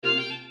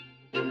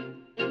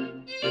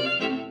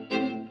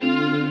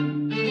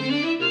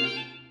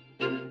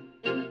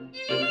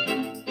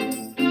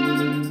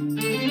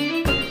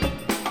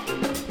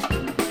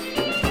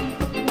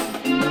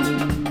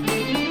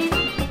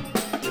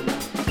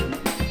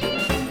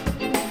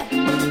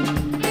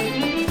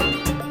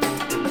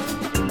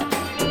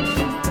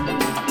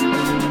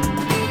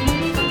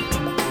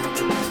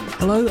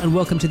Hello and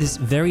welcome to this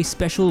very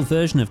special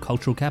version of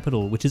Cultural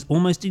Capital, which is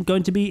almost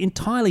going to be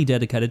entirely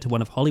dedicated to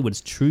one of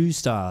Hollywood's true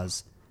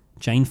stars,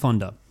 Jane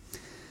Fonda.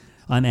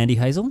 I'm Andy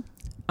Hazel.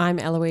 I'm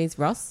Eloise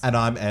Ross. And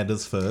I'm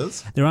Anders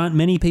Furs. There aren't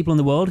many people in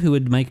the world who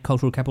would make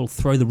Cultural Capital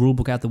throw the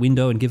rulebook out the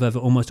window and give over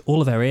almost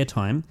all of our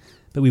airtime,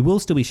 but we will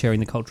still be sharing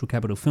the Cultural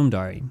Capital Film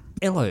Diary.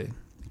 Elo,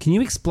 can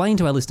you explain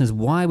to our listeners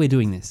why we're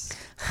doing this?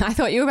 I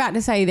thought you were about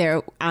to say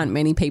there aren't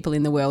many people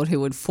in the world who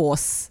would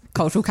force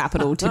Cultural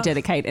Capital to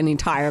dedicate an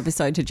entire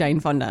episode to Jane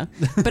Fonda,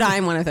 but I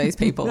am one of those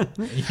people.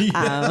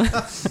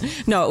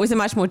 No, it was a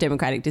much more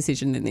democratic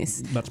decision than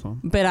this. Much more.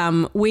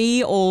 But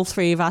we, all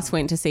three of us,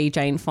 went to see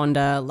Jane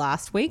Fonda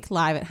last week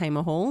live at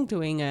Hamer Hall,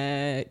 doing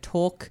a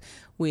talk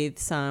with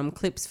some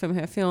clips from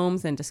her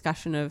films and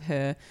discussion of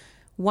her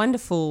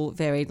wonderful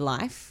varied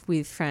life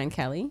with Fran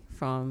Kelly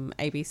from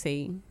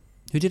ABC.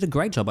 Who did a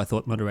great job, I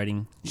thought,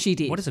 moderating. She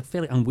did. What is a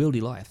fairly unwieldy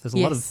life. There's a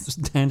lot of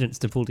tangents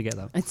to pull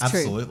together. It's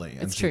Absolutely. true.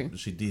 And It's true.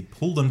 She did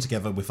pull them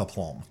together with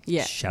aplomb.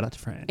 Yeah. Shout out to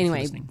Fran.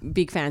 Anyway, for listening.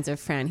 big fans of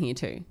Fran here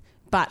too.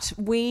 But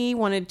we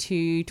wanted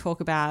to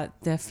talk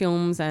about the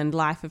films and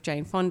life of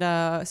Jane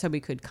Fonda so we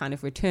could kind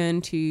of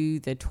return to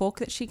the talk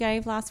that she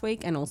gave last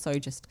week and also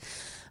just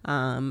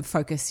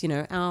focus,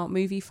 our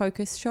movie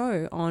focus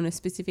show on a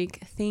specific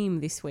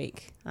theme this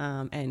week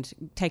and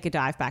take a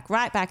dive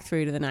right back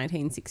through to the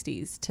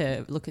 1960s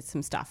to look at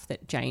some stuff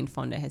that Jane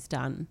Fonda has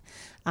done.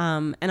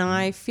 And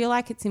I feel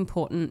like it's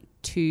important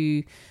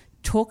to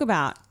talk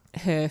about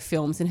her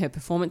films and her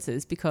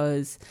performances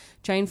because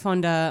Jane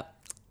Fonda,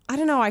 I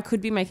don't know, I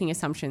could be making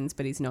assumptions,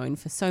 but is known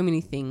for so many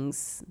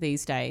things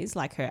these days,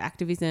 like her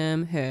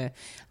activism, her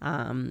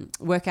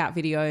workout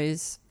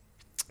videos,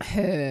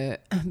 her,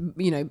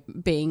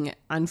 being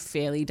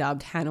unfairly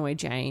dubbed Hanoi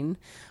Jane,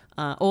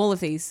 all of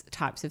these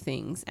types of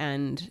things.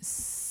 And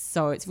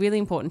so it's really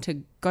important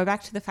to go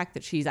back to the fact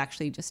that she's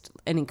actually just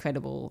an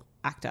incredible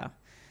actor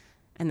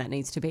and that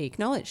needs to be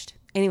acknowledged.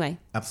 Anyway.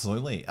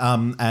 Absolutely.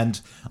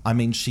 And I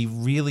mean, she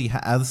really,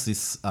 as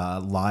this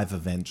live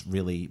event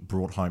really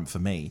brought home for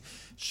me,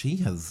 she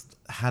has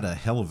had a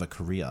hell of a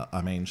career.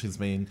 I mean, she's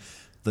been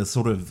the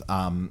sort of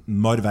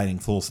motivating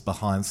force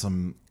behind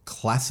some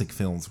classic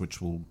films,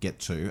 which we'll get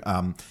to,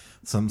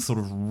 some sort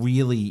of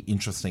really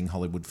interesting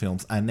Hollywood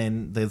films. And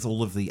then there's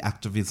all of the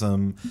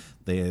activism.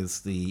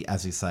 There's the,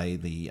 as you say,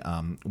 the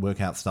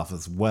workout stuff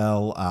as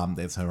well.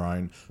 There's her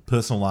own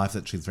personal life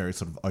that she's very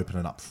sort of open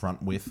and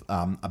upfront with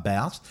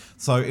about.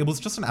 So it was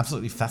just an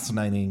absolutely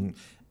fascinating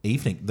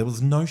evening. There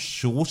was no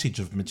shortage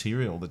of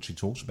material that she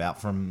talked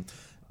about, from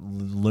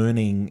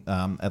learning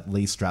at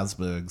Lee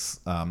Strasberg's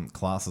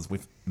classes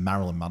with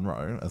Marilyn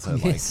Monroe as her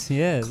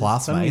classmate.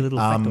 So many little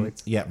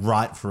factoids.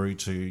 Right through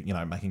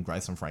to making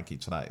Grace and Frankie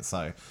today.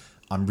 So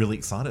I'm really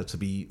excited to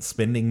be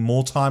spending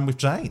more time with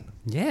Jane.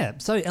 Yeah.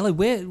 So Ella,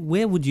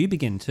 where would you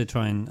begin to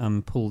try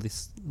and pull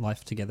this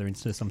life together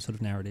into some sort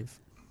of narrative?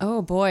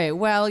 Oh boy.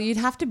 Well, you'd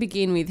have to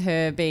begin with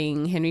her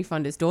being Henry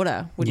Fonda's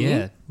daughter, wouldn't you?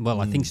 Yeah. Well,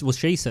 I think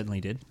she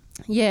certainly did.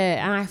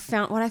 Yeah,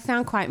 and what I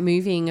found quite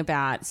moving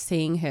about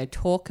seeing her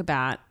talk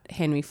about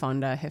Henry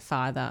Fonda, her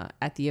father,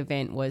 at the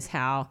event was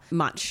how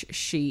much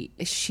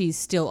she's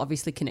still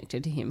obviously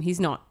connected to him. He's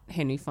not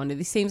Henry Fonda.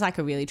 This seems like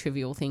a really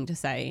trivial thing to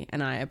say,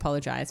 and I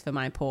apologise for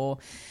my poor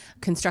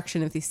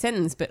construction of this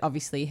sentence, but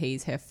obviously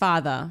he's her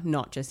father,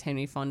 not just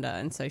Henry Fonda,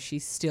 and so she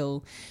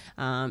still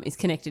is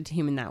connected to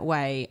him in that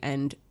way.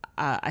 And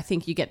I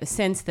think you get the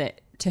sense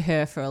that to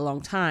her for a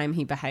long time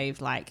he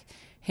behaved like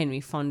Henry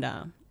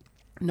Fonda,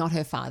 not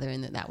her father,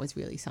 and that was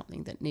really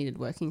something that needed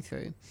working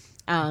through.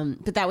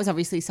 But that was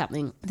obviously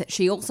something that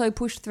she also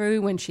pushed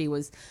through when she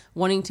was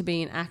wanting to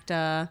be an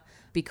actor,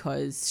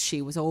 because she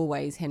was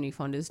always Henry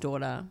Fonda's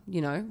daughter,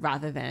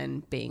 rather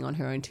than being on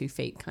her own 2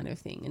 feet kind of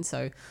thing. And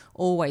so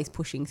always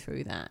pushing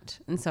through that.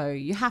 And so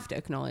you have to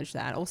acknowledge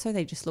that. Also,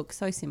 they just look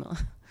so similar.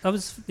 I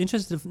was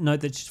interested to note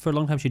that for a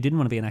long time she didn't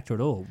want to be an actor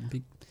at all.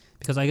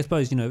 Because I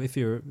suppose, if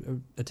you're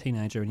a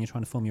teenager and you're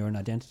trying to form your own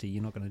identity,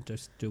 you're not going to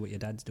just do what your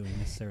dad's doing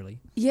necessarily.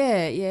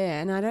 Yeah.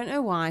 And I don't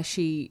know why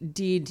she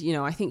did,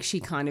 I think she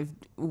kind of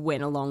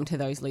went along to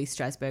those Lee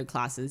Strasberg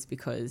classes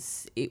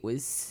because it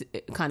was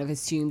kind of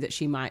assumed that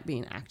she might be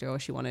an actor, or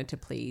she wanted to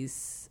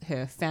please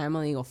her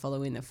family or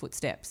follow in their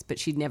footsteps. But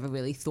she'd never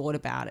really thought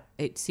about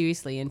it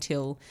seriously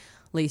until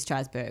Lee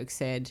Strasberg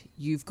said,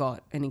 "You've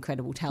got an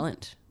incredible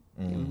talent.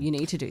 You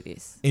need to do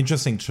this."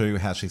 Interesting too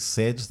how she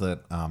said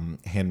that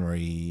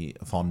Henry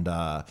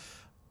Fonda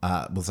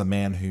was a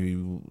man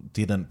who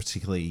didn't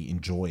particularly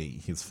enjoy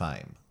his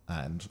fame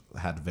and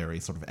had a very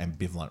sort of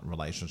ambivalent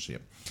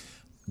relationship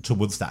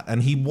towards that.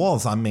 And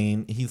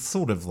he's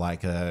sort of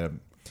like a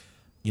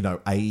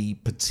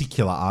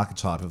particular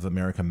archetype of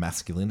American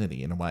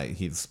masculinity in a way.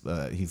 His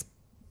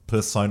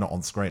persona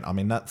on screen. I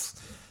mean,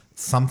 that's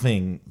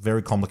something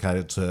very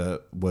complicated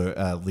to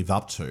live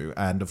up to.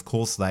 And of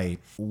course they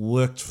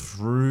worked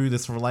through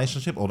this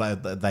relationship, or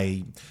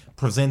they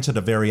presented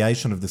a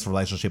variation of this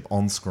relationship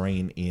on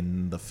screen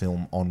in the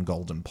film On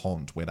Golden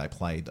Pond, where they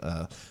played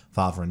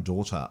father and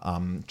daughter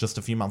just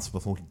a few months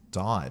before he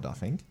died, I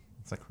think.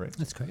 Is that correct?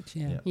 That's correct,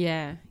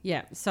 yeah.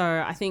 Yeah. So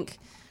I think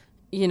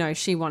you know,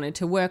 she wanted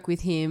to work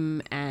with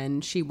him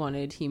and she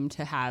wanted him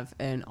to have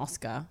an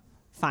Oscar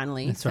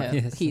finally That's for right,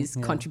 yes, his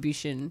yeah.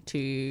 contribution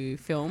to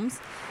films.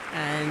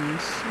 And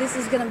This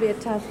is going to be a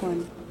tough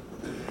one.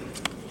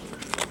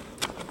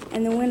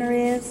 And the winner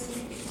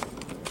is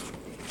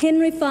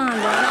Henry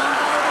Fonda.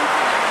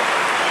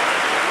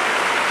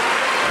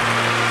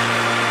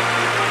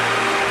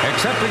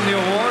 Accepting the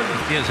award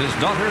is his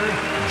daughter,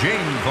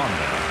 Jane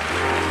Fonda.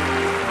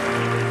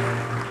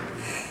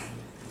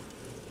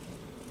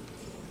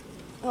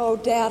 Oh,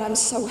 Dad, I'm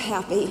so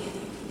happy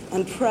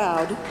and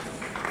proud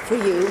for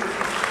you.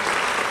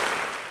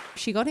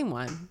 she got him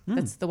one.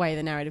 That's the way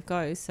the narrative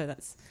goes. So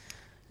that's,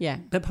 yeah.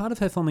 But part of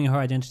her forming her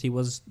identity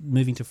was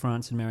moving to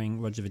France and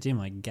marrying Roger Vadim,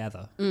 I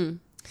gather.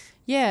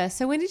 Yeah,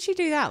 so when did she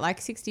do that?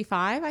 Like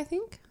 65, I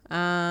think?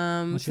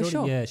 Well, For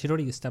sure. Yeah, she'd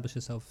already established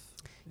herself.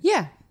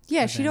 Yeah,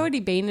 she'd already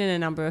been in a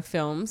number of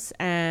films,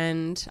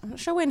 and I'm not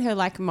sure when her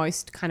like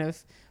most kind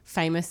of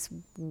famous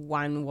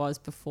one was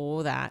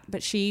before that,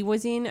 but she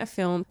was in a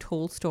film,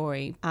 Tall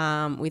Story,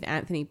 with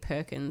Anthony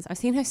Perkins. I've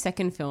seen her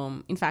second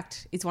film. In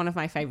fact, it's one of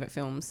my favourite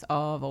films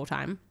of all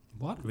time.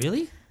 What?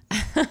 Really?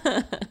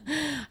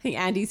 I think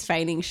Andy's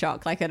feigning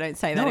shock, like I don't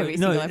say that every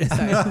single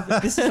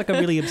episode. This is like a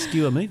really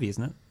obscure movie,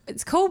 isn't it?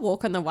 It's called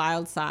Walk on the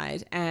Wild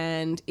Side,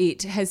 and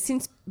it has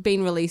since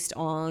been released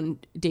on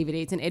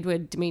DVD. It's an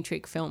Edward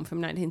Dmytryk film from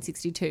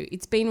 1962.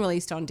 It's been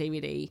released on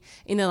DVD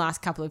in the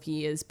last couple of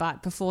years,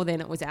 but before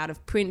then it was out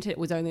of print. It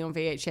was only on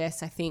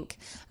VHS, I think.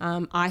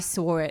 I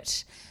saw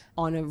it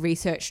on a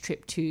research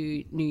trip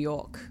to New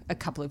York a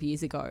couple of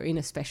years ago in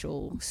a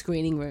special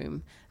screening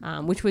room,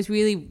 which was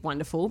really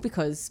wonderful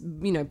because,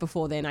 you know,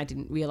 before then I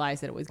didn't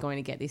realise that it was going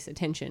to get this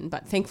attention,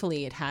 but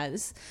thankfully it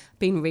has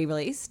been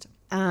re-released.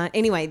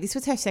 Anyway, this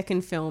was her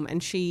second film,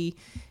 and she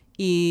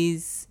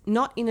is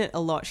not in it a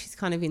lot. She's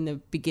kind of in the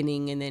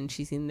beginning and then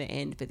she's in the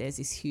end, but there's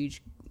this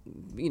huge,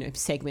 you know,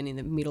 segment in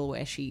the middle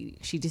where she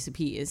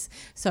disappears.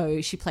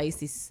 So she plays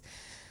this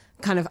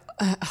kind of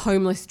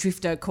homeless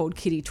drifter called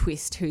Kitty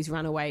Twist, who's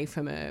run away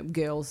from a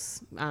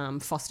girl's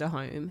foster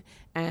home,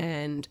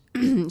 and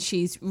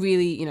she's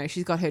really, you know,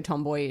 she's got her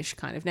tomboyish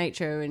kind of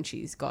nature, and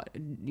she's got,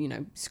 you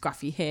know,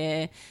 scruffy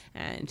hair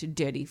and a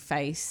dirty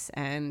face,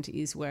 and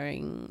is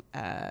wearing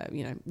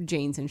you know,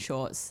 jeans and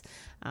shorts,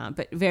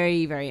 but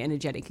very, very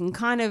energetic and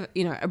kind of,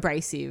 you know,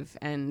 abrasive,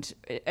 and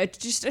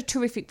just a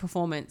terrific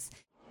performance.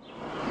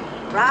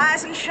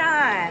 Rise and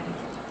shine.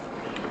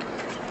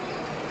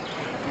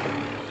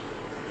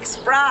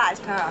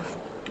 Surprised, huh?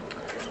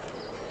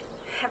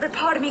 Every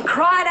part of me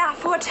cried out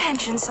for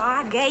attention, so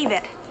I gave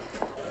it.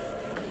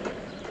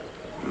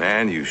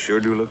 Man, you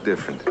sure do look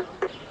different.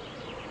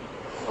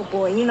 Oh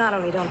boy, you not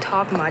only don't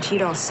talk much, you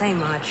don't say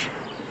much.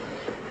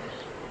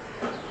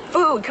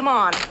 Food, come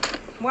on.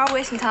 We're all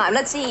wasting time.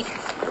 Let's eat.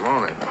 Come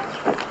on in.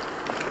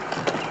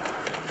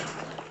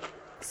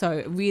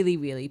 So really,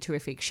 really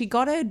terrific. She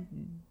got a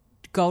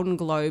Golden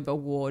Globe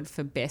Award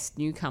for Best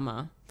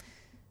Newcomer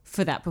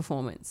for that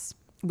performance,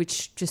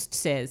 which just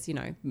says, you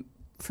know,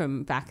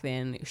 from back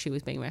then she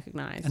was being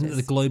recognised. And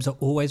the Globes are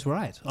always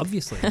right,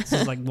 obviously. This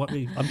is like what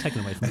I'm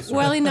taking away from this.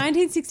 Well, in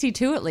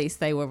 1962 at least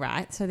they were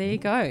right, so there you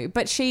go.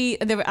 But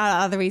the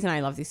other reason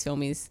I love this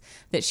film is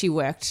that she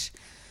worked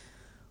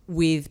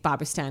with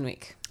Barbara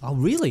Stanwyck. Oh,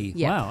 really?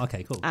 Yep. Wow,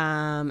 okay, cool.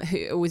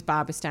 Who was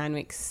Barbara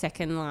Stanwyck's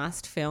second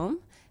last film,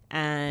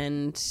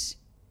 and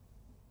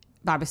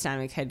Barbara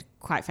Stanwyck had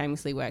quite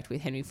famously worked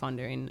with Henry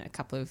Fonda in a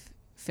couple of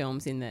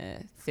films in the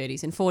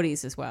 30s and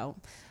 40s as well.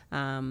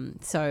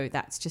 So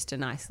that's just a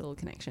nice little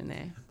connection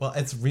there. Well,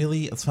 it's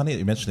funny that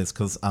you mentioned this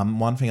because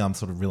one thing I'm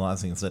sort of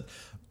realising is that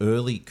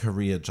early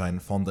career Jane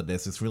Fonda,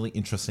 there's this really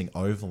interesting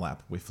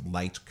overlap with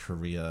late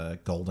career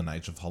golden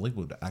age of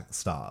Hollywood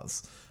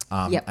stars.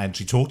 Yep. And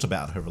she talked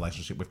about her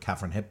relationship with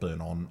Katharine Hepburn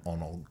on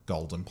Old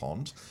Golden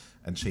Pond.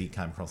 And she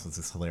came across as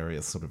this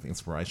hilarious sort of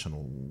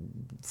inspirational,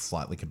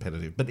 slightly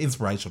competitive, but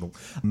inspirational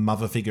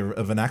mother figure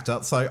of an actor.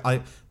 So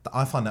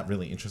I find that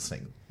really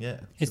interesting.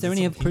 Yeah. Is there It's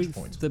any a sort of hinge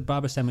proof that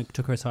Barbara Stanwyck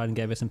took her aside and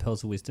gave her some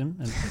pearls of wisdom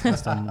and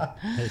based on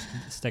her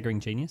staggering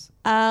genius?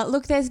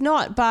 Look, there's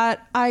not, but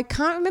I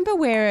can't remember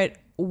where it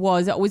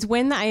was. It was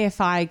when the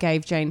AFI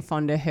gave Jane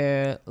Fonda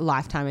her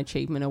Lifetime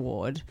Achievement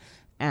Award,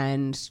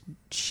 and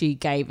she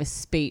gave a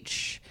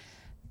speech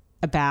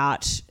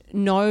about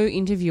no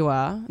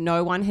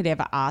one had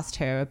ever asked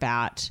her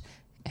about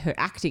her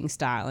acting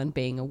style and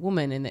being a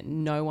woman, and that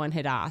no one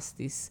had asked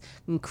this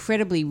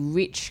incredibly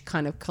rich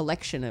kind of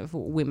collection of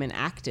women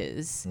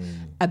actors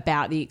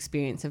about the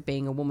experience of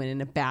being a woman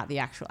and about the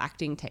actual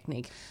acting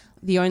technique.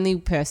 The only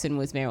person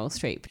was Meryl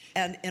Streep.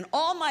 And in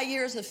all my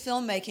years of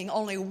filmmaking,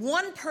 only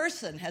one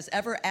person has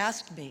ever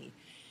asked me,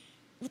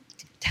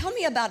 tell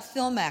me about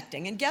film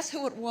acting, and guess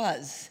who it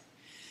was?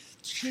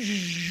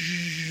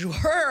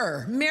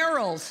 Her,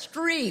 Meryl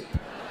Streep.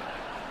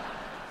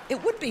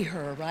 It would be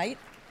her, right?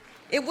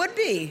 It would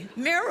be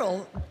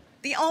Meryl,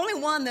 the only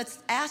one that's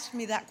asked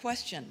me that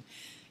question.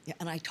 Yeah,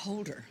 and I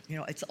told her, you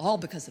know, it's all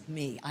because of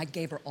me. I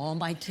gave her all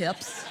my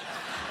tips.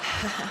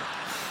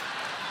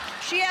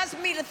 She has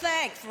me to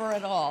thank for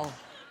it all.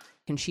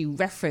 And she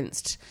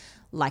referenced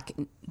like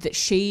that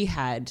she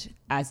had,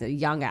 as a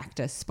young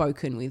actor,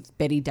 spoken with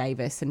Betty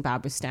Davis and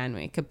Barbara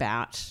Stanwyck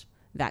about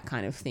that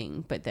kind of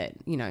thing, but that,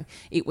 you know,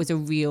 it was a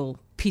real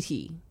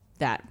pity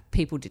that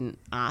people didn't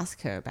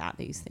ask her about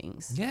these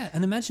things. Yeah,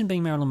 and imagine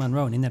being Marilyn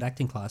Monroe and in that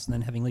acting class and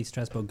then having Lee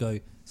Strasberg go,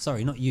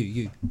 sorry, not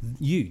you,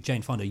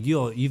 Jane Fonda,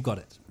 you've got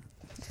it.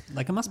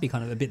 Like, it must be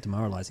kind of a bit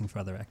demoralising for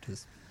other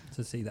actors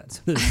to see that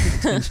sort of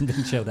attention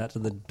being shelled out to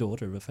the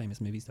daughter of a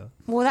famous movie star.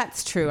 Well,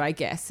 that's true, I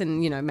guess,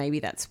 and, you know, maybe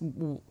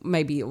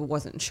it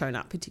wasn't shown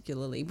up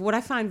particularly. But what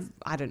I find,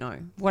 I don't know,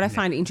 what I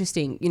find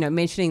interesting, you know,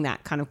 mentioning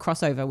that kind of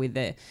crossover with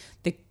the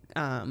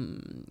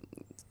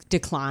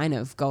decline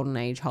of Golden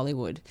Age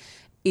Hollywood,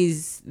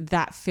 is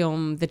that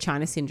film, The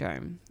China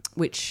Syndrome,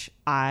 which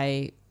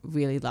I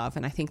really love.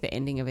 And I think the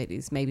ending of it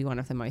is maybe one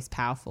of the most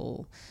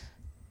powerful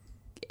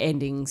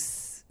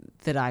endings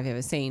that I've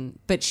ever seen.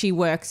 But she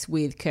works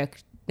with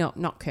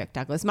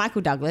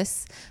Michael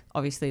Douglas,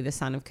 obviously the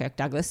son of Kirk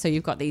Douglas. So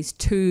you've got these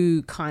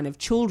two kind of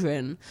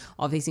children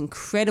of these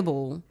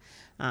incredible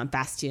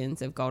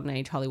bastions of Golden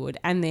Age Hollywood,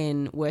 and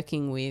then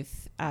working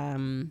with Jack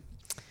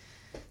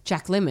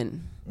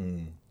Lemmon,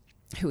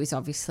 who is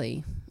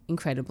obviously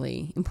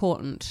incredibly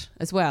important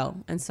as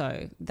well. And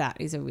so that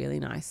is a really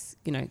nice,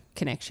 you know,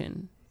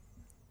 connection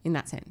in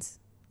that sense.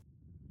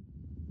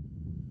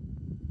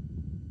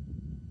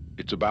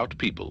 It's about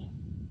people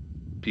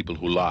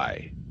who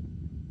lie,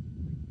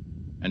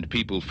 and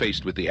people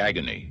faced with the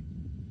agony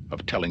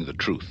of telling the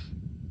truth.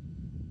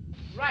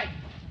 Right.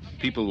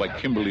 People like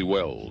Kimberly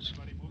Wells,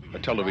 a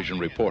television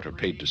reporter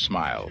paid to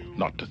smile,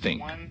 not to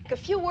think. A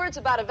few words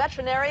about a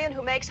veterinarian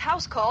who makes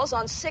house calls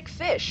on sick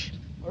fish.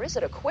 Or is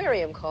it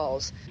aquarium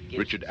calls?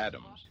 Richard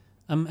Adams.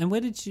 And where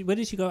did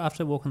she go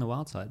after Walk on the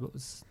Wild Side? What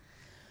was...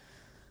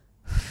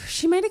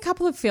 She made a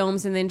couple of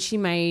films, and then she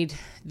made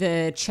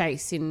The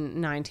Chase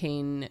in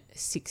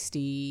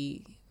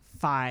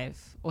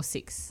 1965 or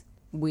 6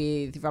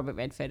 with Robert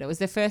Redford. It was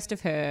the first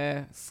of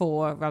her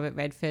 4 Robert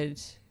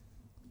Redford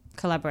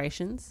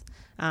collaborations.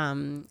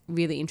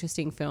 Really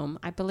interesting film,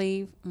 I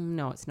believe.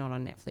 No, it's not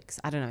on Netflix.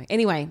 I don't know.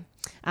 Anyway,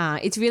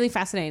 it's really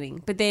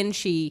fascinating. But then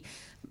she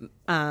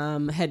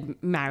had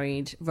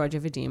married Roger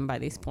Vadim by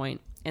this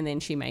point, and then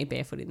she made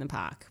Barefoot in the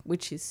Park,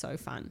 which is so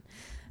fun.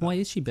 Why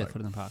is she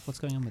barefoot in the park? What's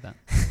going on with that?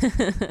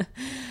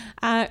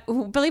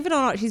 Believe it or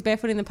not, she's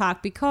barefoot in the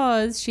park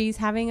because she's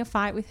having a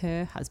fight with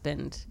her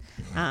husband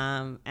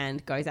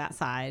and goes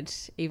outside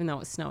even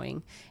though it's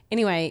snowing.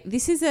 Anyway,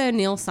 this is a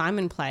Neil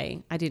Simon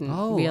play. I didn't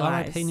realise.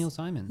 R.I.P. Neil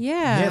Simon.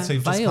 Yeah. Yeah, so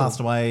you've just Failed.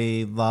 passed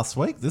away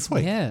this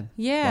week. Yeah.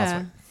 Yeah. Last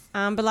week.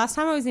 But last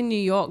time I was in New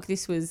York,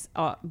 this was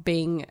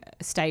being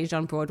staged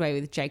on Broadway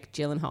with Jake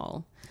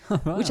Gyllenhaal.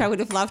 Right. Which I would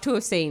have loved to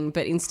have seen,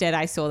 but instead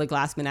I saw The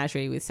Glass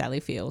Menagerie with Sally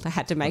Field. I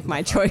had to make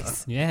my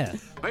choice. Yeah.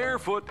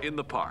 Barefoot in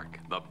the Park,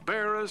 the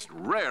barest,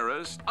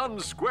 rarest,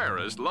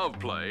 unsquarest love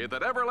play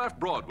that ever left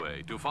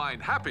Broadway to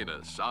find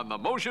happiness on the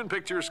motion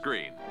picture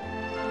screen.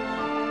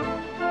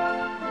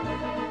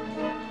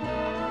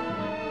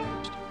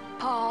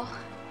 Paul,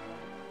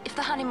 if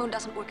the honeymoon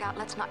doesn't work out,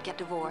 let's not get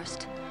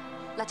divorced.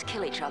 Let's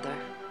kill each other.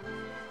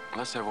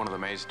 Let's have one of the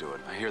maids do it.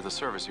 I hear the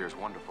service here is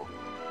wonderful.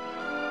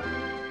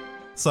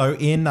 So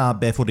in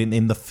Barefoot,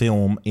 in the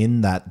film,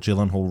 in that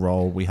Gyllenhaal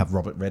role, we have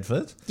Robert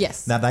Redford.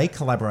 Yes. Now, they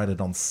collaborated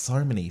on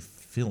so many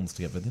films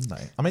together, didn't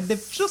they? I mean,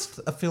 they've just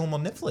a film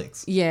on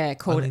Netflix. Yeah,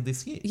 called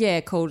this year. Yeah,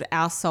 called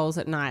Our Souls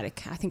at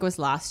Night. I think it was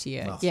last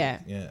year. Yeah.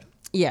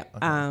 Okay.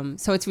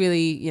 So it's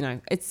really, you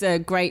know, it's a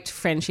great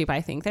friendship,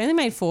 I think. They only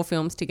made 4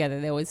 films together.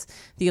 There was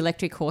The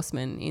Electric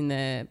Horseman in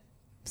the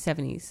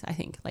 70s, I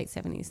think, late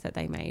 70s that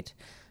they made.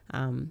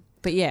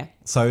 But yeah.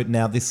 So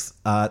now this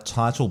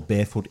title,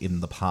 Barefoot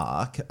in the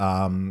Park,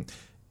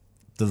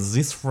 does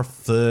this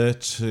refer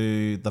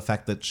to the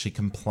fact that she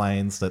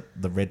complains that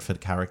the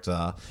Redford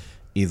character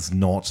is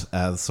not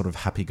as sort of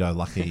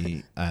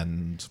happy-go-lucky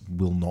and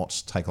will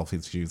not take off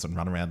his shoes and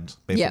run around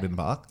barefoot in the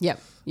park? Yep,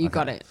 you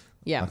got it.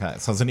 Yeah. Okay,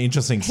 so it's an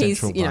interesting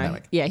central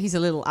dynamic. He's a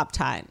little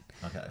uptight.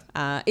 Okay.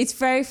 It's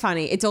very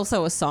funny. It's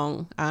also a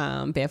song,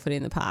 Barefoot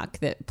in the Park,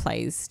 that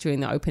plays during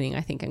the opening,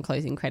 I think, and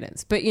closing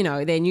credits. But, you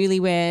know, they're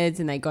newlyweds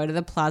and they go to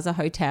the Plaza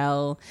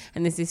Hotel,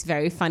 and there's this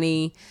very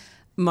funny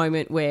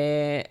moment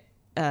where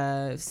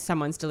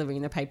someone's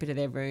delivering the paper to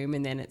their room,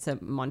 and then it's a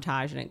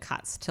montage and it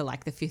cuts to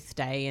like the 5th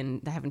day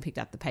and they haven't picked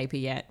up the paper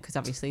yet because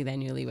obviously they're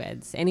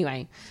newlyweds.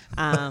 Anyway,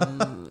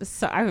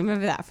 so I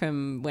remember that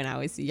from when I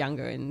was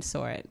younger and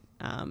saw it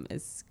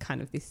as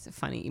kind of this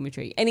funny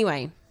imagery.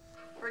 Anyway.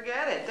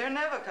 Forget it. They're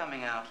never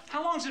coming out.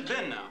 How long's it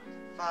been now?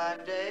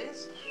 5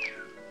 days.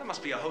 That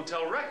must be a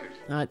hotel record.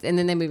 And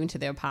then they move into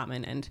their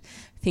apartment and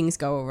things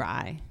go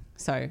awry.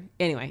 So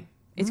anyway,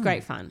 it's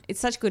great fun. It's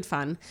such good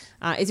fun.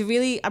 It's a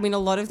really, I mean, a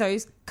lot of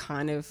those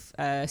kind of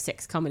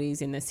sex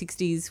comedies in the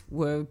 60s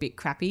were a bit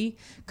crappy,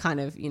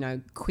 kind of, you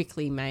know,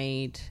 quickly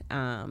made,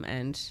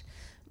 and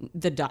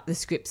the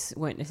scripts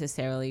weren't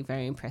necessarily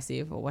very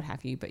impressive or what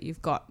have you, but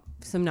you've got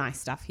some nice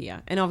stuff here.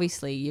 And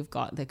obviously you've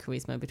got the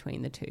charisma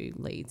between the two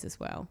leads as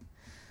well.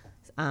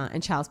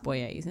 And Charles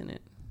Boyer is in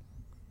it.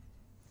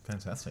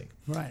 Fantastic.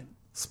 Right.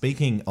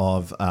 Speaking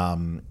of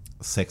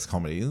sex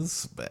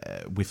comedies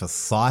with a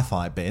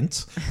sci-fi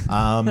bent,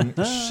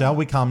 shall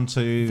we come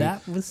to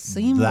that was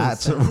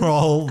seamless. That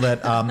role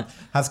that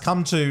has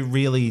come to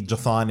really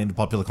define into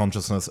popular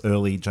consciousness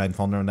early Jane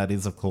Fonda, and that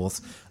is, of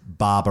course,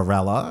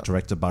 Barbarella,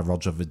 directed by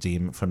Roger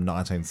Vadim from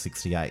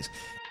 1968.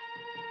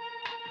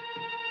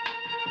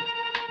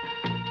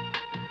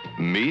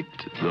 Meet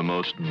the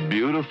most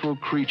beautiful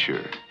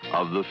creature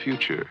of the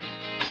future.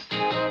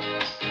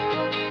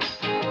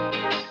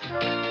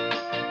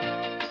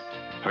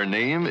 Her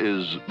name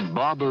is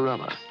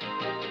Barbarella,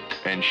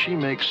 and she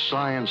makes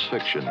science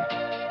fiction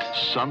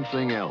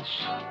something else.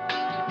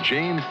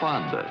 Jane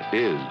Fonda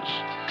is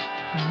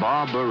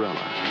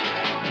Barbarella.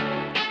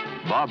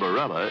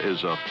 Barbarella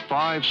is a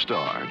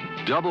 5-star,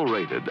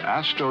 double-rated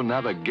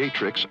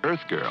astronavigatrix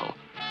Earth girl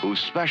whose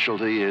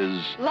specialty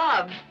is...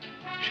 Love.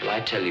 Shall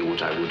I tell you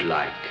what I would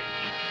like?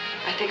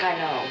 I think I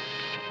know.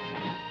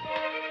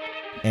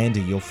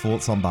 Andy, your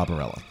thoughts on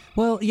Barbarella?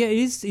 Well, yeah, it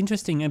is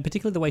interesting, and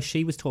particularly the way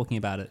she was talking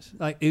about it.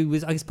 Like, it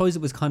was, I suppose,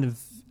 it was kind of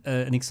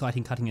an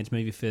exciting, cutting-edge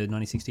movie for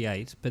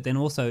 1968, but then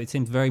also it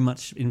seemed very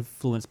much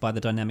influenced by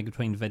the dynamic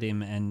between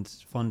Vadim and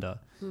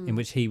Fonda, in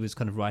which he was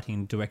kind of writing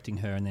and directing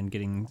her, and then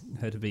getting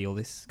her to be all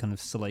this kind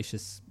of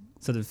salacious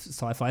sort of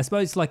sci-fi. I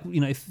suppose, like,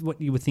 you know, if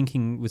what you were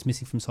thinking was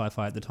missing from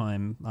sci-fi at the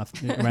time,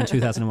 around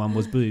 2001,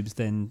 was boobs,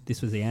 then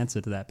this was the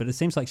answer to that. But it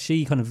seems like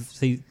she kind of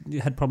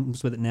had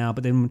problems with it now,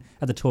 but then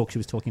at the talk she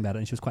was talking about it,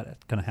 and she was quite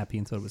kind of happy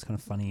and thought it was kind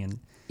of funny. And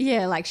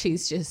yeah, like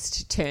she's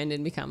just turned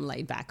and become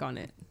laid back on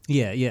it.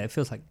 Yeah, it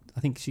feels like, I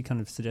think she kind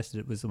of suggested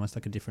it was almost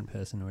like a different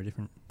person, or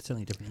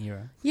certainly a different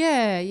era.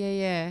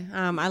 Yeah.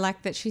 I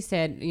like that she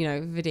said, you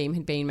know, Vadim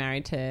had been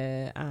married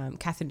to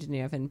Catherine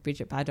Deneuve and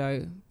Brigitte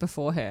Bardot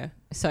before her,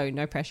 so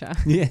no pressure.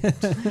 Yeah.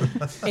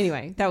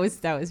 Anyway, that was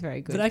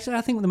very good. But actually,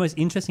 I think the most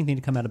interesting thing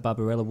to come out of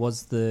Barbarella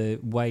was the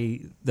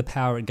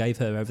power it gave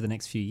her over the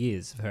next few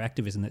years of her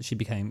activism, that she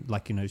became,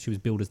 like, you know, she was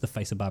billed as the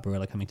face of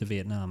Barbarella coming to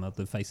Vietnam, or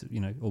the face of, you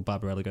know, or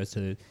Barbarella goes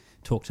to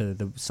talk to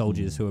the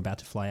soldiers who are about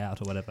to fly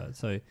out or whatever.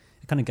 So it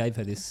kind of gave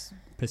her this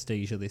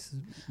prestige, or this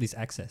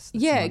access.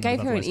 Yeah, it gave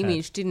her an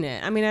image, didn't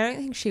it? I mean, I don't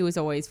think she was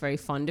always very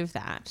fond of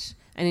that.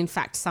 And in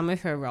fact, some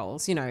of her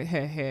roles, you know,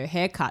 her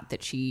haircut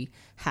that she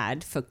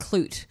had for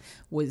Clute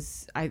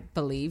was, I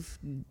believe,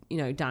 you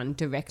know, done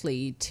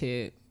directly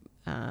to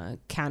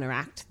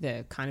counteract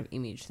the kind of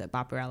image that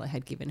Barbarella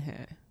had given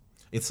her.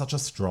 It's such a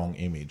strong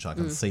image. I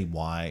can see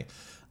why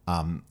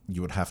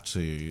you would have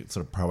to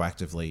sort of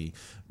proactively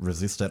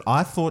resist it.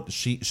 I thought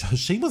she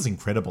was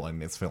incredible in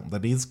this film.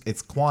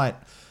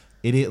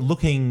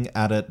 Looking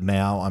at it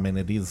now, I mean,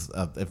 it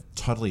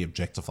totally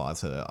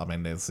objectifies her. I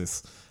mean, there's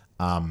this...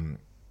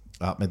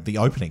 the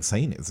opening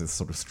scene is this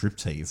sort of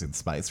striptease in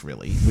space,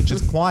 really, which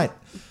is quite...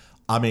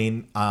 I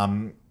don't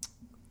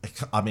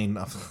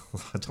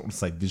want to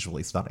say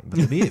visually stunning, but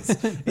it is.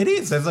 It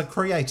is. There's a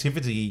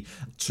creativity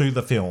to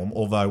the film,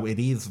 although it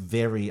is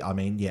very...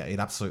 it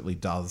absolutely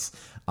does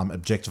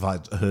objectify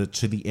her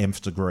to the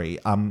nth degree.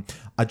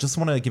 I just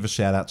want to give a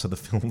shout out to the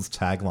film's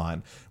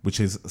tagline, which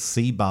is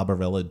 "See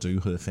Barbarella do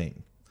her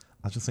thing."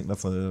 I just think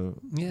that's a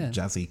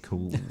jazzy,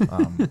 cool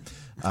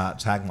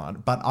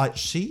tagline. But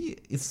she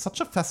is such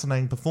a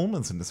fascinating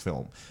performance in this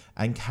film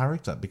and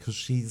character, because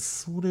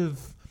she's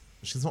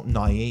not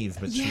naive,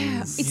 but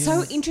it's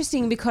so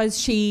interesting because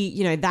she,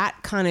 you know, that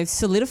kind of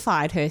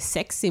solidified her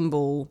sex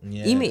symbol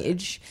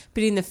image.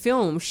 But in the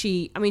film,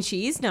 she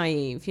is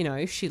naive, you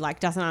know, she like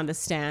doesn't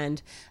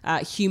understand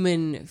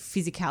human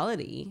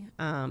physicality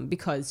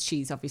because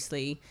she's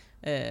obviously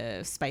a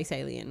space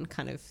alien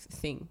kind of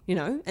thing, you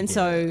know? And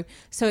so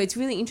it's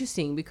really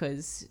interesting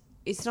because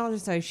it's not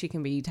as though she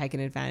can be taken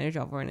advantage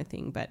of or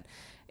anything, but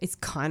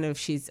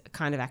she's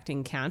kind of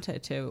acting counter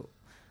to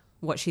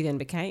what she then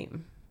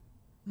became.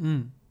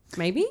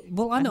 Maybe?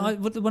 Well, I know.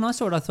 When I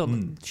saw it, I thought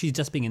she's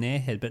just being an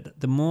airhead. But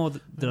the more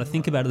that I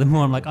think about it, the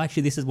more I'm like,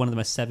 actually, this is one of the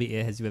most savvy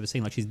airheads you've ever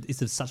seen. Like,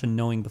 it's such a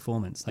knowing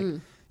performance. Like,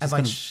 and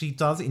like, she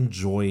does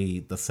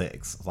enjoy the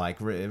sex.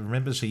 Like,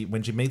 remember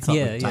when she meets up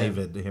with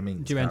David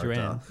Hemming's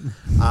character.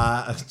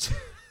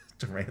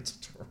 Duran.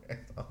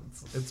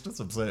 It's just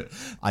absurd.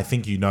 I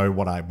think you know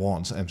what I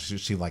want, and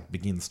she like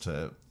begins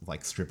to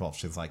like strip off.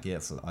 She's like,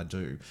 yes, I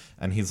do.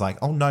 And he's like,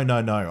 oh, no,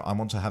 I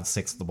want to have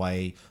sex the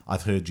way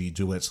I've heard you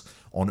do it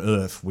on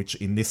Earth, which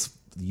in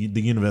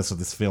the universe of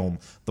this film,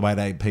 the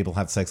way people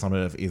have sex on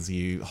Earth is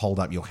you hold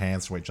up your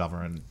hands to each other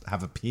and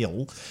have a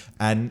peel.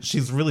 And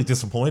she's really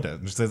disappointed.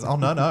 And she says, oh,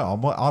 no,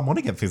 I want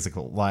to get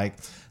physical. Like,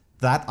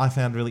 that I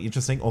found really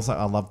interesting. Also,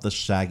 I love the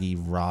shaggy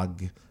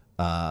rug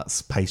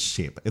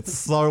spaceship. It's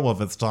so of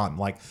its time.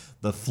 Like,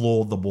 the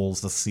floor, the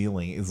walls, the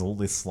ceiling is all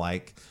this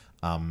like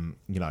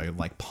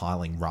like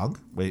piling rug,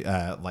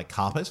 like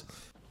carpet.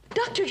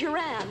 Dr.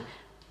 Duran,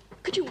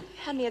 could you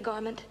hand me a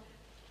garment?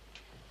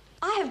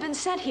 I have been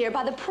sent here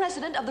by the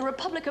President of the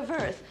Republic of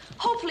Earth,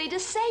 hopefully to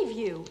save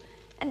you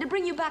and to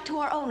bring you back to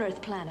our own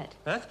Earth planet.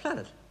 Earth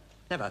planet?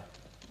 Never.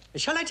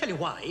 Shall I tell you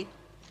why?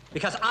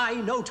 Because I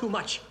know too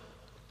much.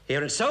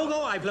 Here in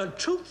Sogo, I've learned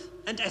truth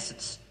and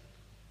essence.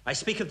 I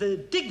speak of the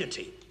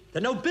dignity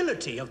The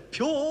nobility of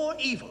pure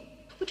evil.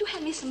 Would you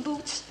hand me some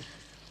boots?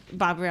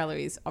 Barbarella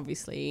is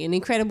obviously an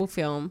incredible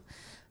film,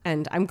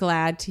 and I'm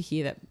glad to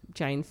hear that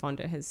Jane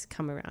Fonda has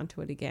come around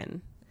to it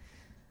again.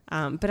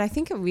 But I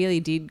think it really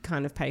did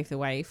kind of pave the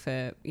way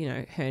for,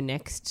 her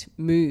next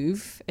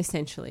move,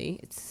 essentially.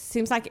 It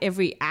seems like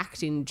every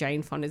act in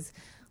Jane Fonda's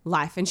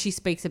life, and she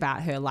speaks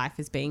about her life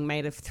as being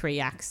made of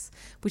 3 acts,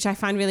 which I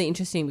find really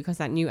interesting because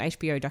that new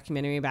HBO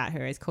documentary about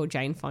her is called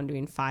Jane Fonda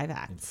in 5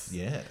 acts.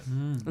 Yeah.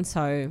 And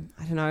so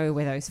I don't know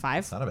where those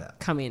 5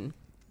 come in.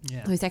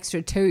 Yeah. Those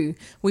extra 2,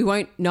 we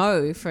won't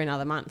know for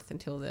another month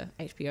until the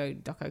HBO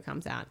doco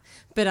comes out.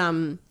 But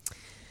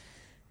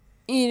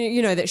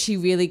that she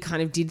really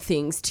kind of did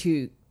things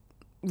to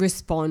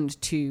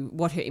respond to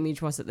what her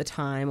image was at the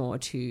time, or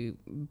to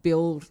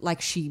build,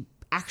 like she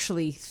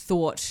actually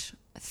thought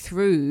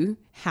through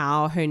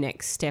how her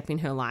next step in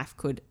her life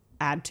could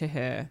add to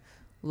her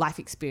life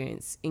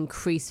experience,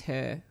 increase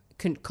her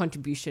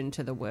contribution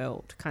to the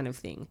world, kind of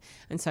thing.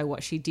 And so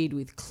what she did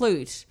with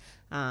Klute,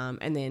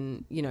 and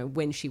then,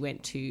 when she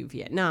went to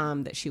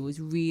Vietnam, that she was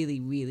really,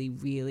 really,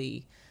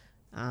 really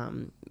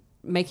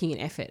making an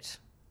effort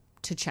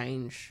to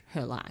change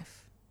her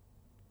life.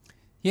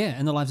 Yeah,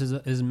 and the lives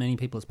of as many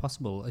people as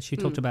possible. She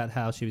talked about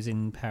how she was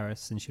in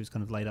Paris and she was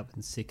kind of laid up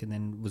and sick, and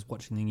then was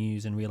watching the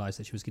news and realised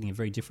that she was getting a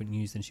very different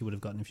news than she would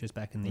have gotten if she was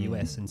back in the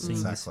US, and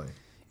seeing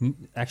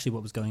actually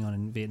what was going on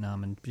in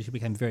Vietnam, and she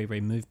became very,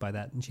 very moved by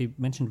that. And she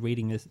mentioned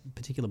reading a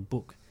particular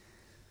book,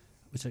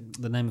 which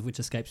the name of which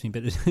escapes me,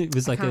 but it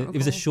was it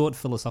was a short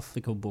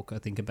philosophical book, I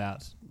think,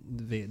 about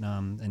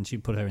Vietnam, and she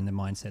put her in the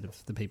mindset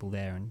of the people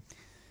there, and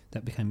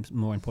that became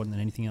more important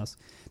than anything else.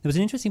 There was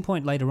an interesting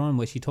point later on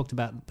where she talked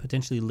about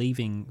potentially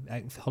leaving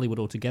Hollywood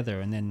altogether,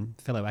 and then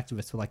fellow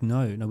activists were like,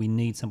 no, we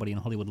need somebody in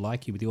Hollywood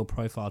like you with your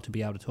profile to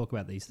be able to talk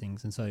about these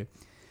things. And so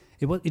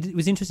it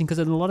was interesting, because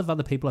a lot of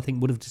other people, I think,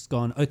 would have just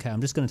gone, okay,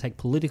 I'm just going to take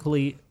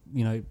politically,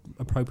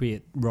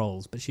 appropriate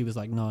roles. But she was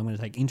like, no, I'm going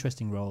to take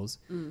interesting roles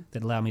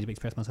that allow me to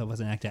express myself as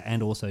an actor,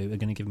 and also are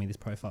going to give me this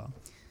profile.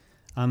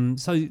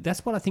 So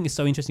that's what I think is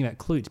so interesting about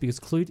Klute, because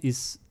Klute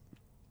is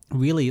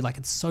really,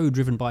 it's so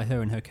driven by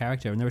her and her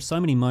character, and there are so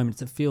many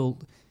moments that feel,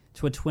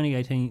 to a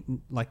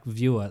 2018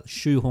 viewer,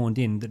 shoehorned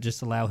in, that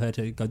just allow her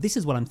to go, this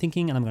is what I'm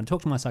thinking, and I'm going to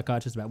talk to my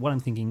psychiatrist about what I'm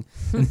thinking,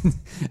 and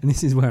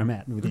this is where I'm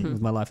at with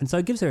my life. And so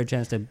it gives her a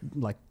chance to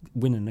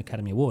win an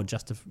Academy Award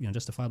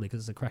justifiably,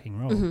 because it's a cracking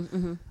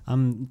role.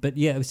 But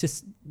yeah, it was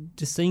just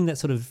seeing that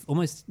sort of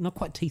almost not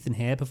quite teeth and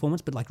hair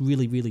performance, but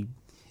really, really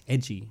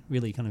edgy,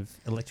 really kind of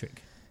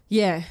electric.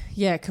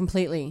 Yeah,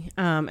 completely.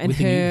 And with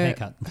the new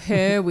haircut.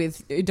 her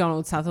with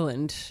Donald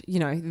Sutherland,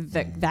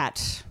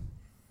 that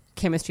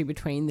chemistry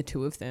between the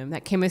two of them,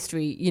 that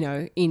chemistry,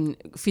 in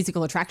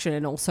physical attraction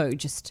and also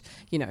just,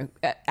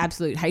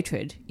 absolute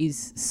hatred,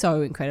 is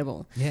so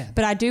incredible. Yeah.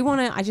 But I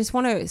just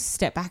want to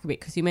step back a bit,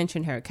 because you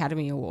mentioned her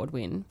Academy Award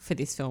win for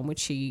this film, which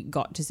she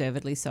got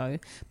deservedly so.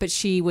 But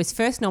she was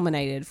first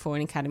nominated for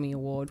an Academy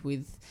Award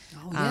with...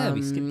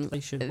 we skipped They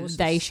Shoot Horses.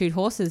 They Shoot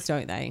Horses,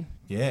 don't they?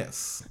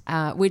 Yes.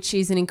 Which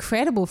is an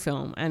incredible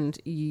film, and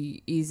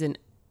is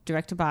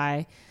directed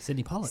by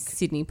Sydney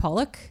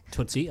Pollack.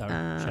 Tootsie, shout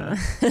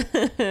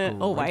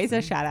out. Always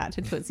a shout out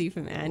to Tootsie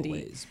from Andy.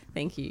 Always.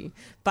 Thank you.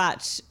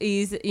 But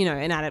is,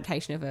 an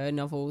adaptation of a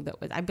novel that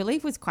I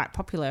believe was quite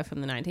popular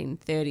from the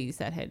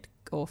 1930s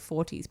or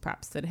 40s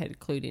perhaps, that had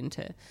clued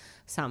into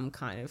some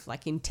kind of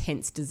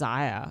intense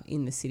desire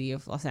in the city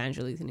of Los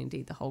Angeles, and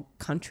indeed the whole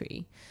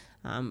country,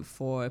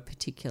 for a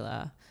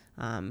particular,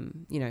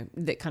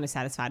 that kind of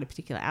satisfied a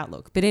particular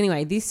outlook. But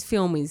anyway, this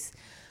film is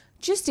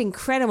just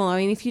incredible. I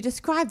mean, if you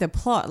describe the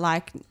plot,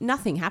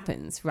 nothing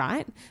happens,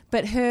 right?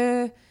 But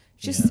her,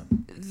 just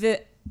the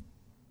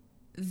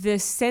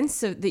sense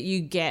that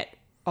you get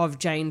of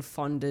Jane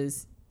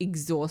Fonda's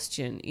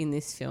exhaustion in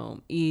this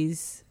film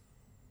is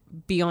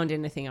beyond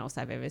anything else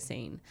I've ever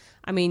seen.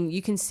 I mean,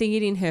 you can see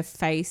it in her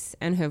face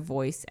and her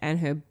voice and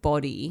her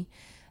body,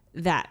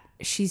 that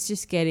she's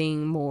just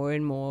getting more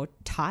and more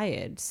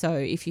tired. So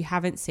if you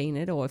haven't seen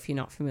it, or if you're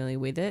not familiar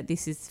with it,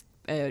 this is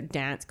a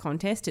dance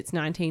contest. It's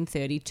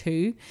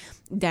 1932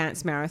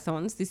 dance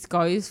marathons. This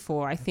goes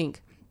for, I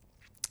think,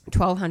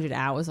 1,200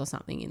 hours or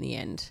something in the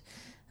end.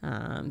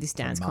 This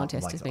dance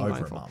contest has been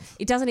going for.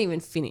 It doesn't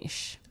even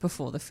finish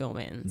before the film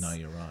ends. No,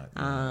 you're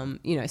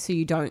right. So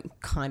you don't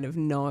kind of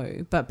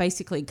know. But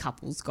basically,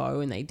 couples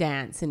go and they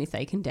dance, and if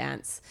they can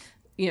dance,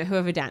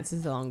 whoever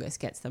dances the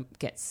longest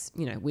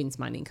wins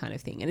money, kind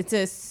of thing. And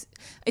it's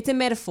a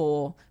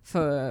metaphor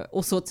for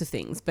all sorts of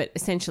things, but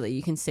essentially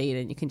you can see it,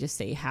 and you can just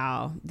see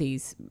how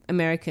these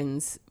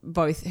Americans,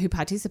 both who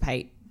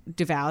participate,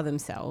 devour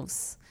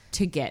themselves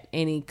to get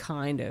any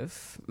kind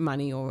of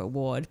money or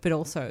reward, but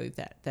also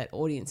that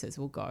audiences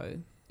will go,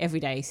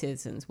 everyday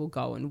citizens will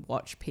go and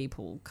watch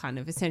people kind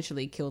of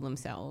essentially kill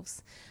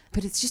themselves.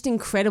 But it's just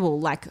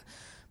incredible,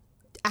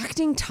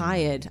 acting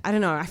tired. I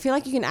don't know. I feel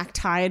like you can act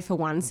tired for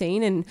one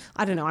scene, and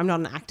I don't know. I'm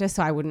not an actor,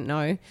 so I wouldn't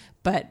know.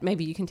 But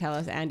maybe you can tell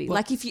us, Andy.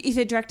 If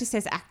a director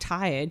says act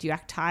tired, you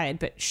act tired,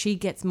 but she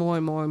gets more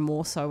and more and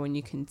more so when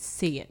you can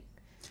see it.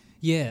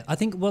 Yeah, I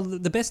think, well,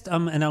 the best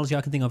analogy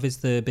I can think of is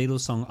the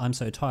Beatles song I'm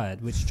So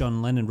Tired, which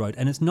John Lennon wrote.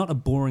 And it's not a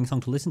boring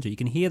song to listen to. You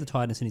can hear the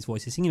tiredness in his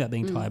voice. He's singing about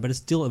being tired, but it's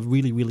still a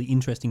really, really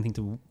interesting thing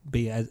to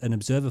be an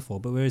observer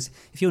for. But whereas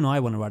if you and I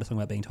want to write a song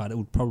about being tired, it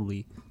would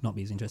probably not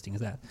be as interesting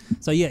as that.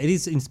 So, yeah, it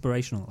is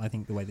inspirational, I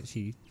think, the way that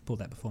she pulled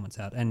that performance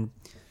out. And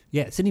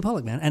yeah, Sydney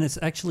Pollack, man. And it's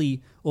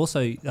actually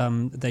also,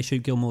 they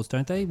shoot Gilmore's,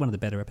 don't they? One of the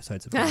better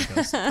episodes of Gilmore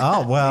Girls.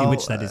 Oh, well. In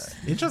which that is.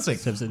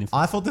 Interesting.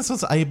 I thought this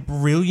was a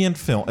brilliant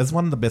film. It's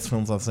one of the best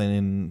films I've seen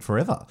in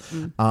forever.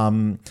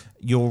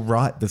 You're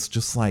right. There's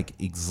just like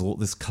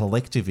this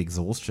collective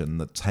exhaustion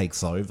that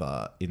takes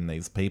over in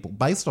these people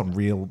based on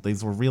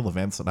these were real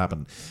events that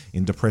happened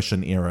in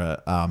Depression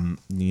era in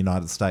the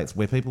United States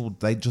where people,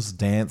 they just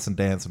dance and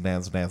dance and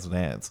dance and dance and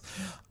dance.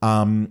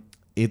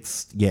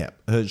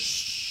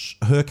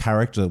 Her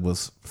character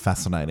was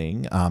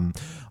fascinating.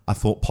 I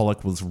thought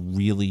Pollack was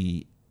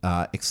really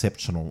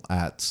exceptional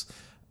at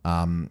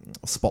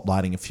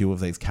spotlighting a few of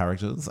these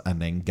characters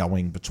and then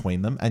going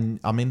between them. And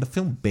I mean, the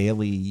film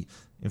barely,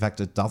 in fact,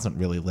 it doesn't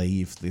really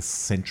leave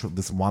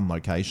this one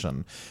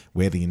location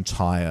where the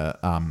entire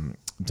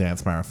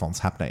dance marathon's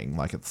happening.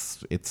 Like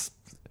it's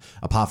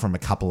apart from a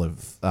couple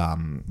of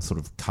sort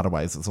of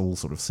cutaways, it's all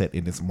sort of set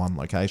in this one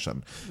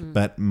location.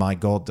 But my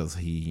God, does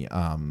he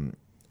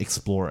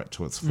explore it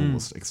to its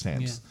fullest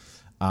extent.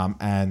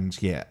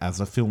 And yeah, as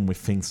a film with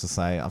things to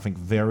say, I think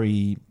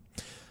very,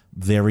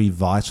 very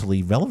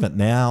vitally relevant.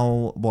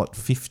 Now,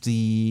 50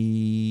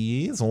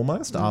 years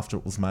almost after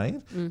it was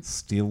made,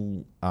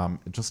 still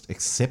just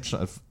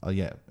exceptional.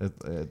 It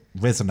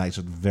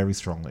resonated very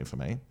strongly for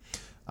me.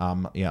 I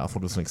thought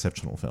it was an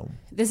exceptional film.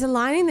 There's a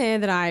line in there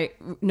that I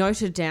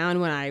noted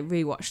down when I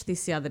rewatched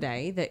this the other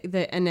day.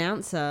 The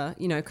announcer,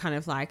 kind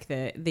of like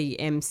the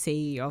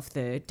MC of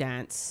the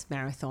dance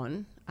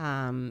marathon,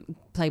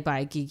 played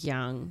by Gig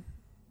Young,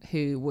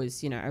 who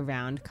was,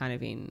 around kind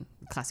of in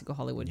classical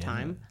Hollywood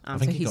time. I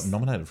think he got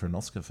nominated for an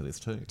Oscar for this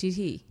too. Did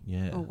he?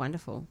 Yeah. Oh,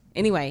 wonderful.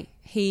 Anyway,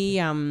 he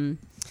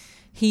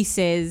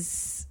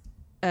says...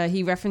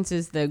 he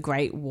references the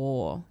Great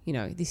War.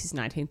 This is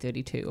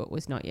 1932. It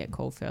was not yet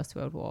called First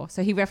World War.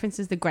 So he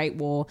references the Great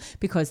War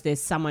because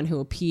there's someone who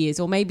appears,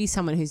 or maybe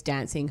someone who's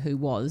dancing who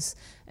was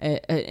an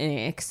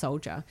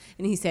ex-soldier.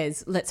 And he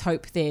says, let's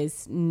hope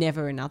there's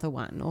never another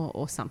one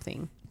or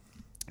something.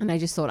 And I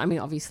just thought,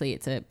 obviously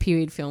it's a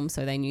period film,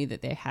 so they knew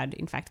that there had,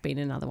 in fact, been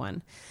another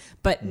one.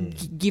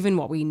 But given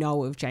what we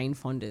know of Jane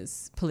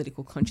Fonda's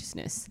political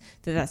consciousness,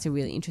 that's a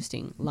really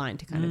interesting line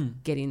to kind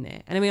of get in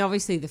there. And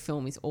obviously the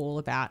film is all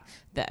about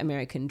the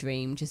American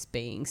dream just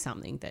being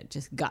something that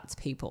just guts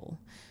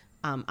people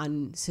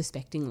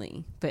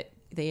unsuspectingly. But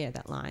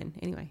that line,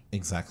 anyway.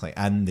 Exactly.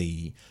 And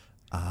the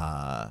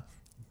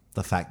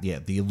fact,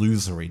 the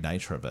illusory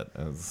nature of it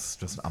is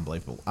just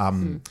unbelievable.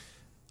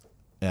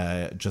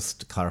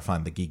 Just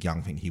clarifying the Gig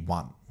Young thing, he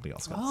won the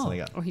Oscar. Oh, so there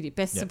you go. Or he did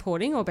Best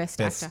Supporting or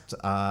Best Actor?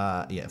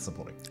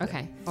 Supporting.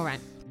 Okay, all right.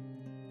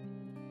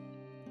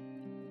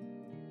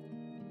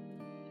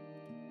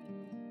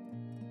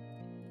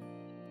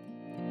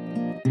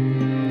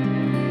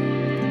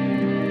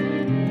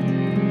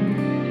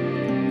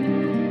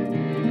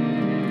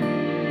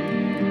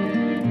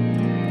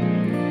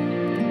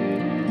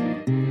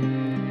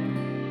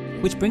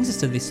 Which brings us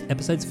to this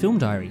episode's film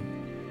diary.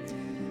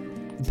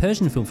 The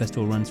Persian Film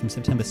Festival runs from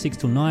September 6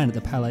 till 9 at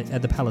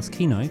the Palace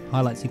Kino.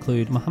 Highlights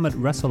include Mohammad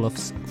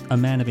Rasulov's A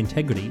Man of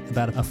Integrity,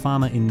 about a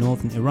farmer in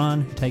northern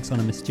Iran who takes on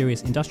a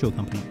mysterious industrial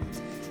company.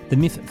 The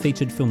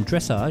MIFF-featured film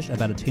Dressage,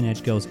 about a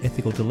teenage girl's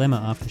ethical dilemma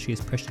after she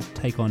is pressured to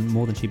take on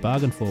more than she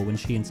bargained for when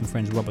she and some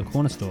friends rob a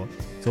corner store,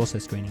 is also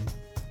screening.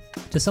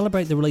 To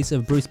celebrate the release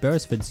of Bruce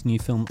Beresford's new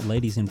film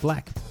Ladies in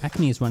Black,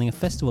 ACME is running a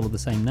festival of the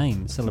same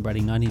name,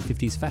 celebrating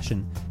 1950s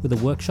fashion, with a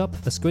workshop,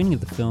 a screening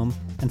of the film,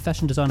 and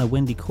fashion designer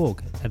Wendy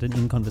Cork at an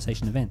In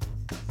Conversation event.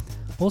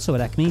 Also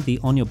at ACME, the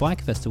On Your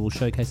Bike Festival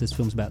showcases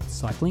films about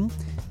cycling,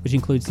 which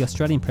includes the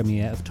Australian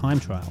premiere of Time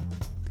Trial.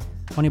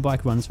 On Your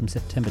Bike runs from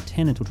September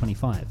 10 until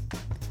 25.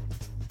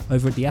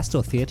 Over at the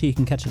Astor Theatre, you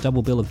can catch a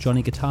double bill of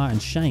Johnny Guitar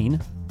and Shane.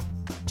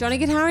 Johnny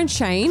Guitar and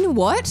Shane?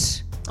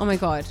 What? Oh my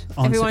God.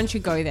 Everyone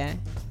should go there.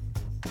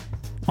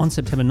 On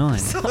September 9.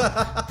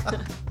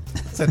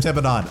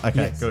 September 9. Okay,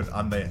 yes. Good.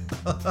 I'm there.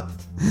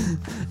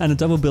 And a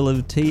double bill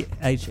of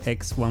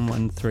THX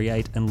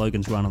 1138 and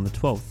Logan's Run on the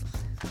 12th.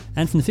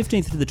 And from the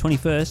 15th to the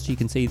 21st, you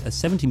can see a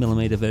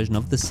 70mm version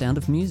of The Sound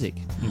of Music,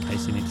 in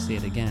case you need to see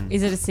it again.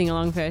 Is it a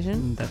sing-along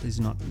version? That is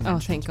not mentioned. Oh,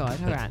 thank God.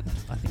 All right.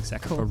 I think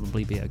Zach will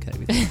probably be okay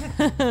with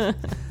it.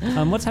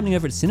 What's happening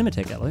over at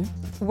Cinematheque, Elo?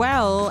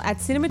 Well, at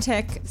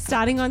Cinematheque,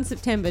 starting on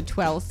September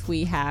 12th,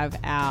 we have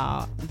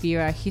our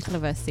Vera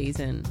Hitlova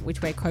season,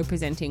 which we're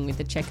co-presenting with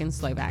the Czech and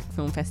Slovak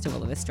Film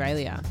Festival of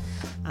Australia.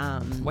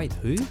 Wait,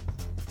 who?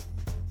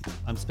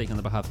 I'm speaking on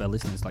the behalf of our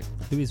listeners. Like,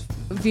 who is...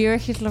 Vera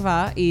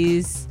Hitlova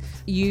is...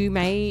 You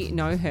may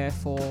know her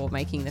for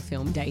making the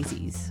film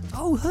Daisies.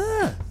 Oh,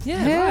 her!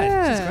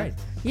 Yeah, right. She's great.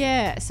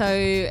 Yeah,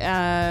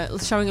 so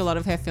showing a lot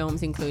of her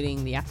films,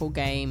 including The Apple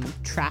Game,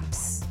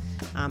 Traps,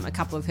 a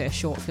couple of her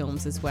short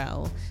films as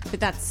well. But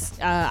that's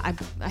I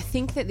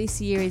think that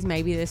this year is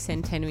maybe the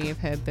centenary of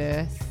her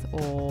birth,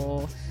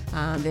 or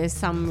there's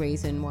some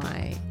reason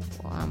why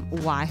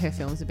her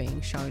films are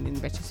being shown in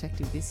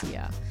retrospective this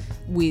year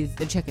with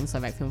the Czech and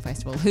Slovak Film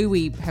Festival, who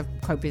we have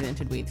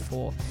co-presented with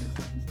for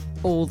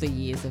all the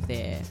years of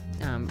their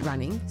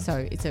running.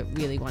 So it's a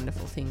really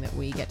wonderful thing that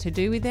we get to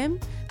do with them.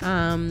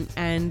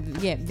 And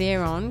yeah,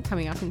 they're on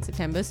coming up in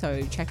September,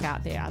 so check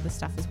out their other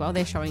stuff as well.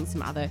 They're showing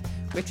some other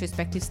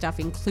retrospective stuff,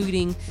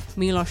 including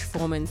Milos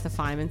Forman's The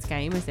Fireman's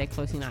Game as their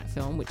closing night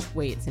film, which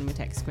we at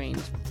Cinematheque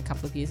screened a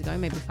couple of years ago,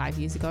 maybe 5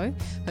 years ago.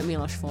 But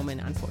Milos Forman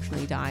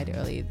unfortunately died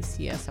earlier this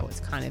year, so it's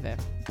kind of a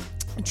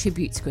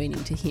tribute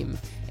screening to him.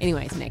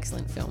 Anyway, it's an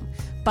excellent film.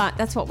 But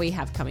that's what we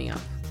have coming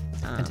up.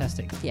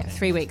 Fantastic. Yeah,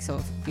 3 weeks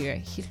of Vera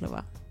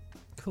Hitler.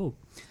 Cool.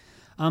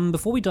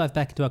 Before we dive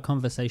back into our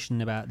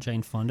conversation about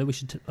Jane Fonda,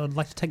 I'd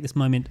like to take this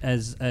moment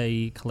as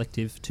a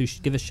collective to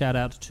give a shout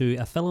out to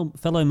our fellow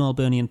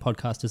Melburnian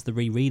podcasters, the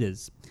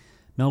Rereaders,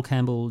 Mel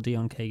Campbell,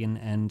 Dion Kagan,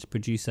 and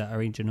producer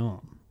Ari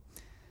Janor.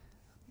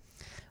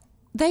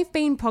 They've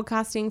been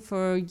podcasting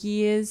for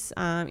years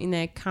in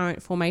their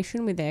current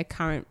formation with their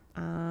current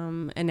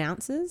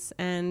announcers,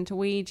 and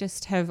we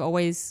just have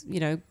always,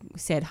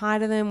 said hi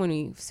to them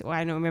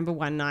I remember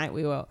one night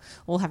we were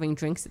all having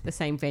drinks at the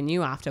same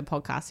venue after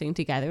podcasting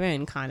together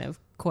and kind of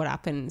caught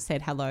up and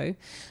said hello,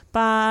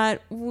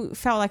 but we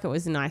felt like it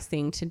was a nice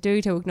thing to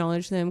do to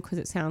acknowledge them, because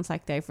it sounds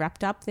like they've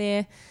wrapped up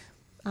their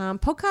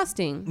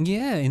podcasting.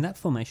 Yeah, in that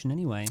formation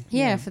anyway.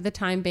 Yeah, for the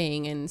time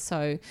being. And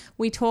so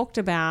we talked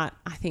about,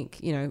 I think,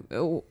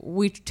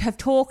 we have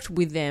talked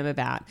with them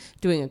about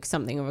doing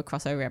something of a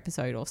crossover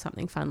episode or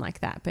something fun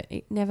like that, but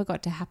it never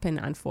got to happen,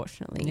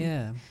 unfortunately.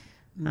 Yeah.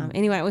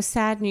 Anyway, it was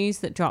sad news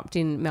that dropped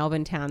in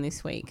Melbourne town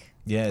this week.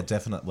 Yeah,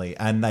 definitely.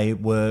 And they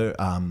were...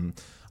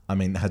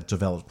 had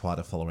developed quite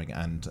a following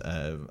and,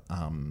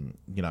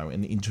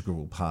 an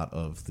integral part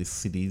of this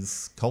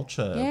city's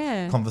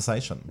culture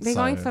conversation. They're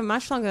going for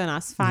much longer than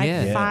us,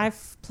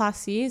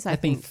 5+ years, I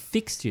think. They've been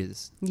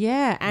fixtures.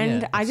 Yeah,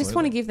 and I just absolutely.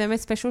 want to give them a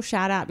special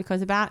shout out,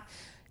 because about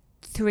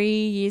 3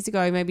 years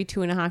ago, maybe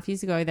 2.5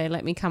 years ago, they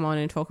let me come on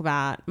and talk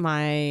about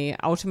my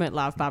ultimate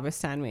love, Barbara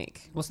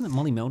Stanwyck. Wasn't it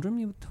Molly Meldrum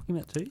you were talking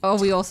about too? Oh,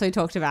 we also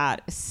talked about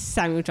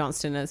Samuel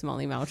Johnston as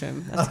Molly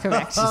Meldrum. That's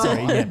correct.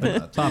 Sorry, yeah,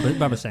 but Barbara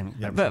Stanwyck.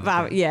 Yeah, but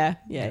Barbara, yeah.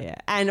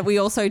 And we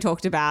also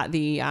talked about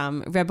the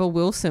Rebel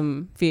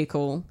Wilson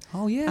vehicle.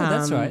 Oh, yeah,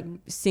 that's right.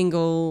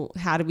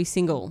 How to be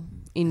single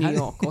in New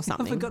York or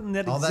something. I've forgotten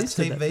that that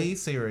existed. TV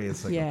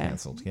series that got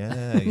cancelled.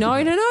 Yeah. No,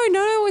 it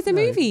was a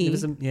movie. It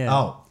was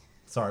Oh.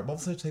 Sorry, what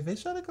was the TV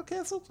show that got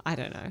cancelled? I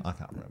don't know. I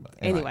can't remember.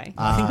 Anyway.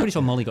 I think pretty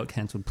sure Molly got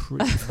cancelled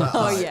pretty fast.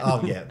 Oh, yeah.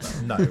 Oh, yeah.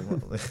 No.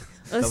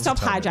 Let's stop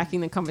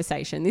hijacking the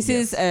conversation. This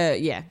is,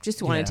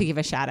 just wanted to give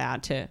a shout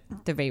out to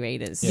the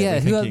Rereaders. Yeah,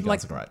 who are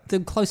like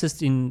the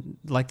closest in,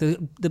 like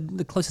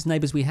the closest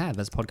neighbours we have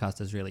as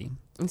podcasters, really.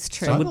 It's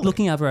true. So we're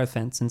looking over our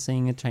fence and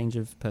seeing a change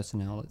of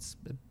personnel.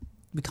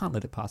 We can't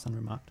let it pass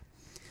unremarked.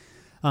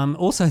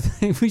 Also,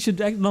 we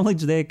should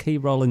acknowledge their key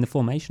role in the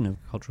formation of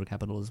Cultural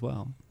Capital as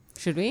well.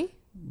 Should we?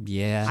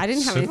 Yeah. I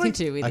didn't have anything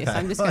to do with this.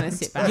 I'm just going to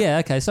sit back. Yeah,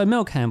 okay. So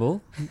Mel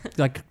Campbell,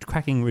 like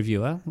cracking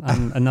reviewer,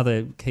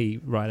 another key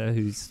writer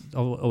who's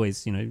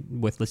always,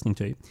 worth listening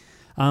to,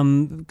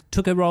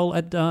 took a role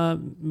at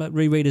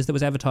Rereaders that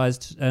was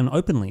advertised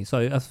openly. So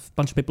a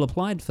bunch of people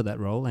applied for that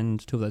role, and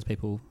 2 of those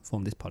people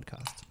formed this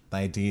podcast.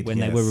 They did, when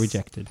they were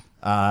rejected.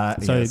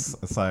 Yes.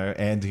 So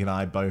Andy and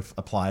I both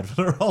applied for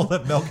the role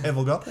that Mel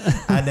Campbell got,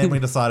 and then we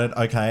decided,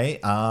 okay,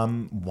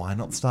 why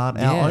not start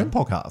our own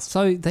podcast?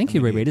 So thank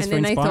you, Rereaders, for inspiring.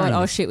 And then they thought,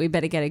 oh shit, we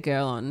better get a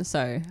girl on.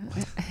 So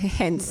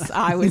hence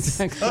I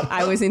was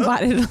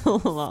invited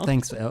along.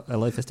 Thanks,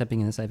 Elo, for stepping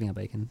in and saving our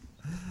bacon.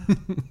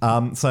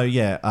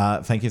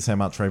 Thank you so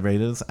much,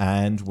 Rereaders,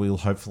 and we'll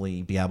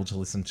hopefully be able to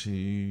listen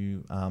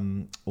to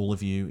all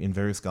of you in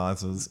various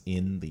guises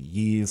in the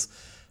years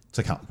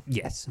to come.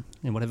 Yes,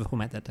 in whatever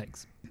format that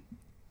takes.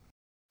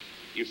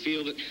 You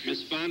feel that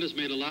Miss Fonda's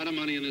made a lot of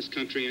money in this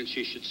country and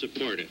she should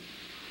support it.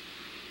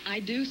 I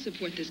do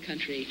support this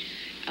country.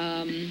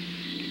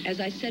 As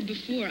I said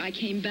before, I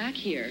came back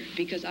here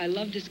because I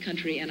love this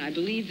country, and I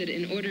believe that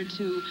in order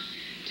to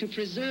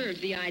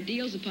preserve the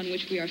ideals upon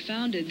which we are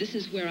founded, this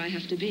is where I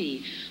have to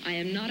be. I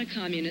am not a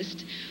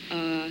communist.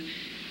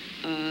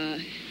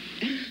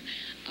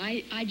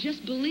 I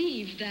just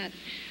believe that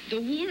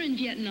the war in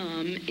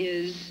Vietnam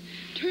is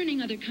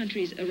turning other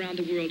countries around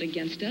the world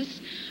against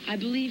us. I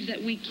believe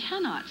that we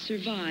cannot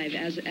survive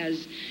as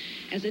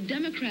a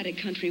democratic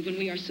country when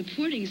we are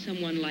supporting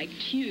someone like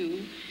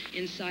Thieu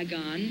in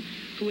Saigon,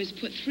 who has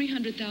put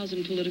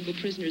 300,000 political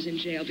prisoners in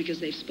jail because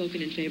they've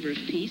spoken in favor of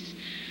peace.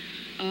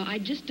 I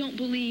just don't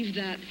believe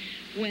that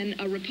when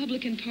a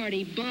Republican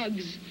Party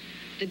bugs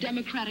the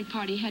Democratic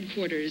Party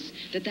headquarters,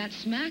 that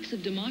smacks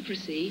of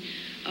democracy.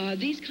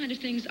 These kind of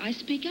things I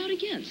speak out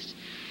against.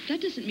 That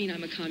doesn't mean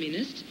I'm a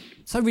communist.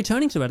 So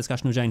returning to our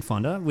discussion of Jane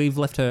Fonda, we've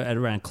left her at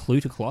around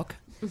Clute o'clock.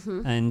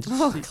 And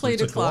Clea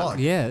de Clark.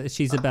 Yeah,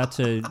 she's about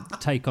to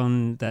take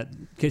on that.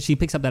 'Cause she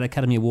picks up that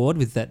Academy Award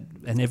with that,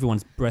 and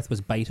everyone's breath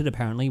was bated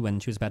apparently when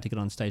she was about to get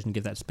on stage and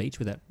give that speech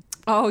with that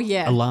Oh,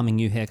 yeah. alarming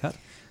new haircut.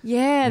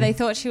 Yeah, they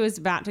thought she was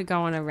about to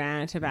go on a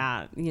rant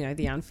about,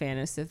 the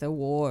unfairness of the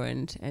war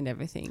and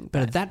everything.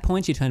 But at that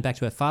point, she turned back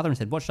to her father and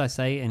said, "What should I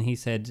say?" And he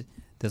said,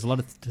 "There's a lot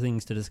of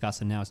things to discuss,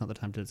 and now it's not the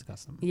time to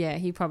discuss them." Yeah,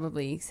 he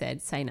probably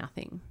said, "Say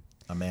nothing."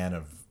 A man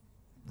of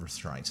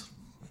restraint.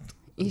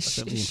 He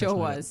sure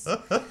was.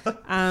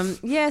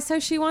 So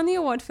she won the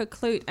award for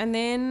Clute. And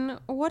then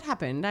what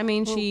happened? I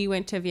mean, she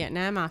went to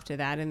Vietnam after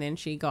that, and then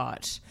she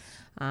got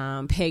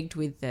pegged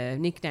with the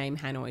nickname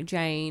Hanoi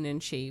Jane,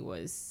 and she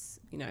was,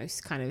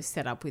 kind of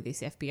set up with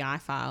this FBI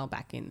file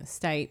back in the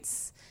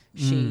States.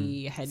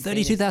 She had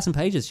 32,000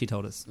 pages, she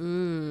told us.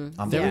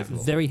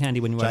 Very handy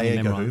when you write J. your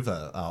Edgar memoir.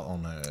 Hoover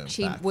on her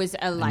She back. was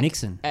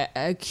Nixon.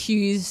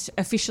 accused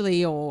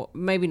officially, or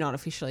maybe not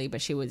officially, but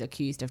she was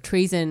accused of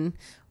treason,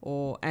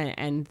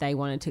 and they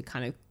wanted to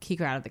kind of kick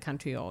her out of the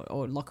country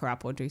or lock her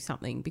up or do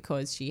something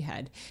because she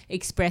had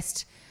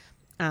expressed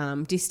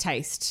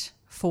distaste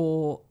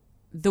for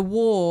the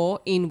war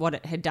in what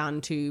it had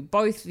done to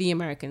both the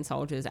American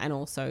soldiers and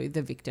also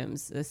the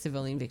victims, the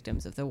civilian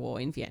victims of the war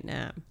in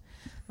Vietnam.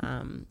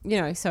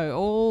 So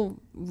all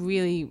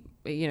really,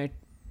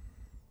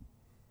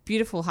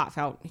 beautiful,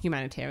 heartfelt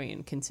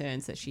humanitarian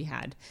concerns that she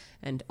had.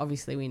 And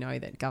obviously we know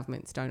that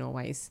governments don't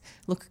always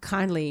look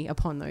kindly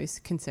upon those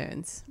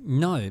concerns.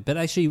 No, but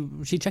actually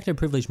she checked her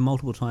privilege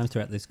multiple times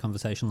throughout this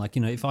conversation. Like,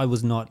 if I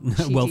was not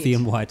She wealthy did.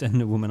 and white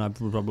and a woman, I'd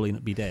probably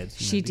not be dead.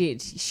 She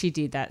did,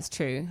 that's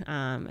true.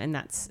 And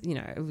that's,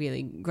 a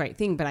really great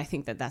thing. But I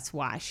think that that's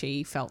why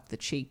she felt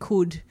that she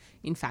could,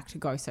 in fact,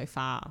 go so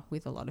far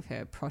with a lot of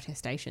her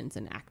protestations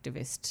and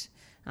activist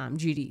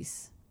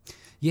duties.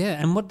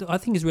 Yeah, and what I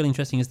think is really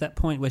interesting is that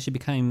point where she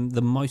became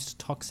the most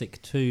toxic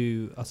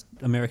to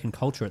American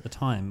culture at the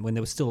time, when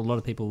there was still a lot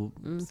of people,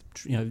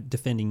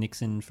 defending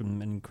Nixon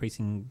from an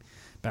increasing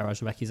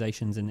barrage of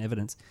accusations and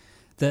evidence.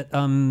 That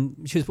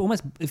she was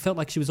almost, it felt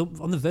like she was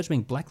on the verge of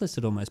being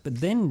blacklisted almost.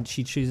 But then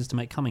she chooses to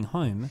make Coming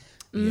Home,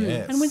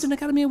 Yes. and wins an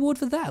Academy Award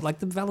for that, like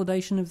the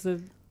validation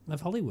of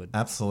Hollywood.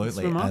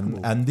 Absolutely. It's remarkable.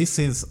 And this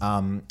is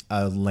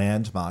a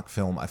landmark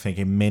film, I think,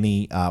 in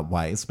many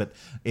ways. But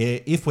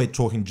if we're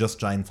talking just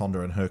Jane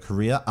Fonda and her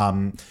career,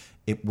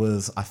 it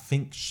was, I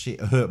think,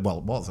 it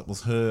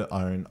was her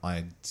own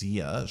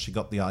idea. She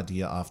got the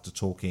idea after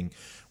talking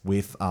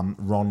with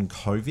Ron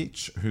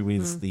Kovich, who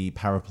is the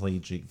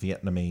paraplegic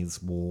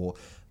Vietnamese War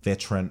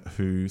veteran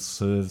who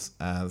serves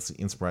as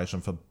the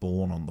inspiration for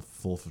Born on the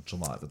 4th of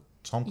July, the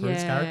Tom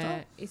Cruise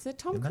character. Is it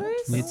Tom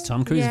Cruise? It's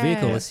Tom Cruise's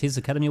vehicle. It's his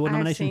Academy Award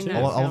nomination too.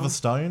 Oliver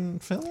Stone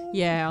film?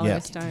 Yeah, Oliver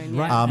Stone.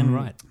 Yeah. Right and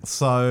right.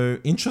 So,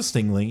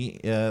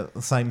 interestingly, the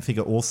same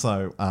figure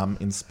also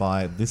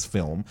inspired this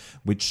film,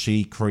 which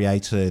she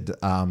created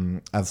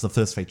as the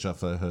first feature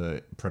for her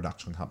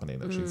production company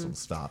that she sort of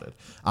started.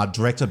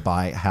 Directed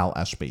by Hal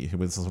Ashby, who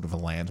was sort of a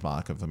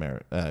landmark of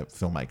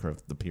filmmaker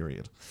of the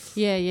period.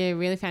 Yeah,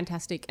 really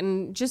fantastic.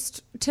 And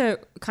just to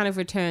kind of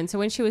return, so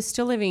when she was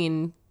still living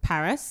in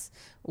Paris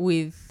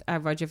with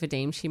Roger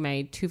Vadim, she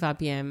made Tout va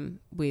bien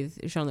with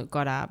Jean-Luc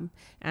Godard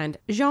and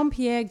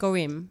Jean-Pierre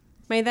Gorim.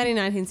 Made that in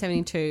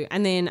 1972,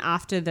 and then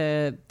after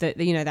the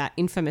that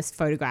infamous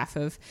photograph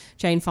of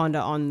Jane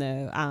Fonda on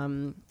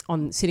the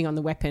sitting on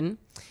the weapon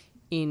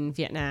in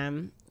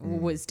Vietnam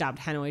was dubbed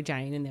Hanoi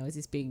Jane, and there was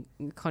this big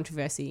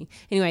controversy.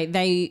 Anyway,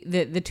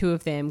 the two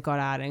of them,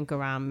 Godard and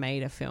Goram,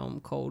 made a film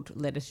called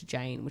Letter to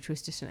Jane, which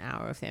was just an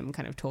hour of them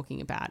kind of talking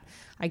about,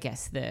 I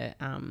guess, the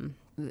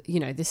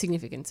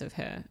significance of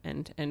her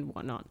and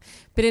whatnot.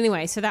 But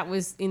anyway, so that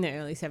was in the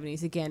early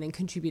 70s again, and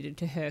contributed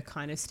to her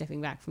kind of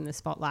stepping back from the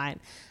spotlight.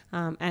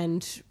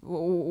 And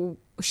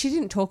she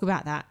didn't talk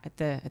about that at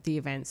the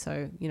event,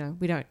 so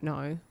we don't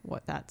know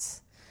what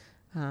that's.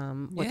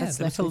 That's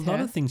there's a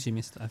lot of things you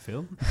missed, I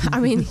feel. I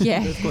mean,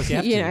 yeah, of course you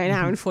have to. An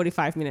hour and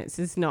 45 minutes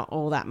is not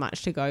all that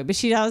much to go, but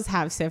she does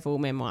have several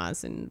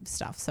memoirs and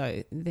stuff,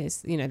 so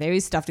there's there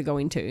is stuff to go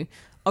into,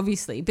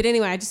 obviously. But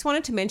anyway, I just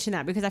wanted to mention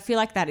that because I feel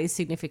like that is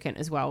significant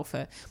as well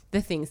for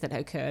the things that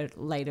occurred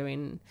later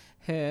in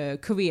her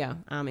career,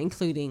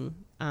 including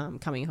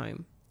Coming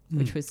Home,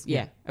 which was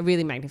a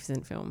really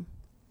magnificent film.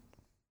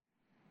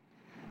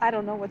 I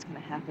don't know what's going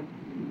to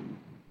happen.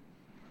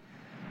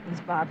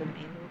 It's bothering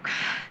me, Luke.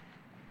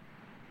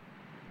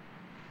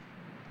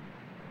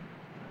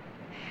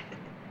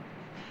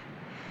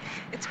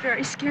 It's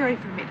very scary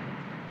for me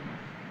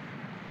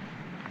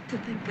to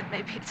think that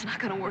maybe it's not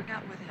going to work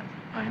out with him.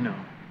 I know.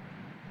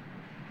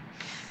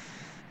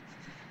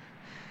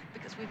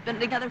 Because we've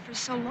been together for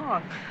so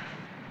long.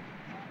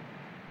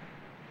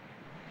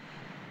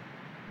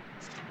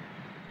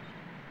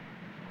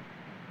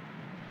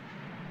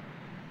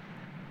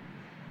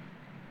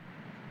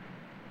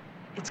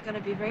 It's going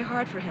to be very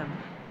hard for him.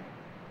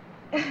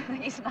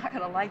 He's not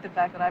going to like the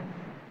fact that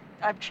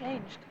I've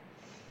changed.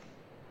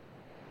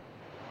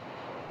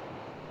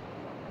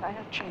 I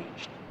have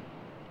changed.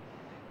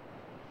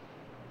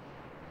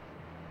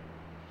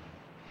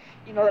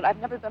 you know that I've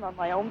never been on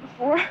my own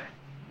before.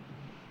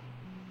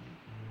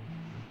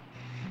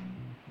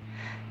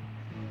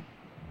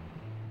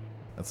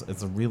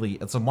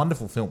 It's a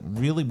wonderful film,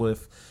 really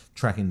worth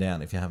tracking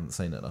down if you haven't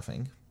seen it, I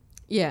think.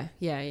 Yeah,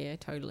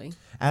 totally.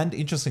 And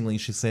interestingly,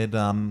 she said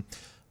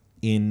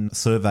in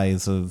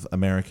surveys of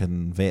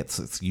American vets,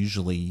 it's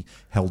usually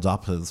held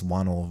up as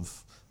one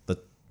of the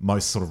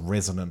most sort of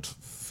resonant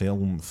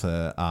film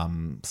for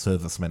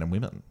servicemen and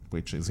women,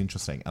 which is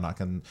interesting. And I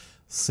can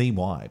see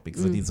why,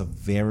 because it is a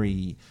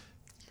very...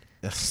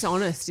 It's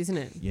honest, isn't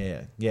it?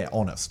 Yeah,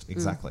 honest,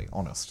 exactly,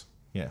 honest,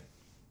 yeah.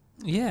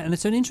 Yeah, and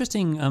it's an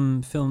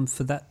interesting film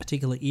for that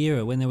particular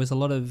era when there was a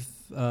lot of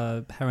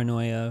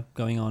paranoia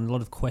going on, a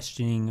lot of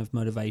questioning of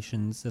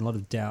motivations, and a lot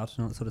of doubt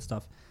and all that sort of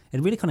stuff.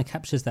 It really kind of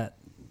captures that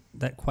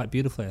quite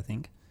beautifully, I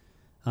think,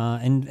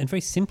 and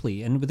very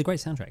simply, and with a great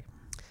soundtrack.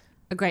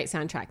 A great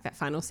soundtrack. That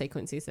final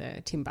sequence is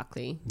a Tim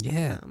Buckley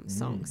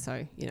song,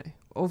 so,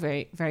 all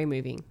very, very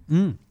moving.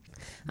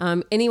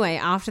 Anyway,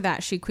 after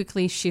that, she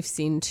quickly shifts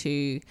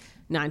into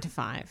 9 to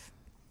 5.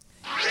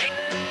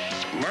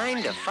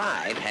 9 to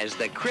 5 has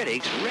the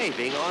critics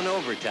raving on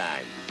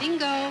Overtime.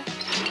 Bingo.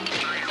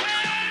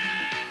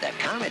 The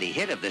comedy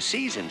hit of the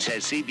season,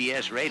 says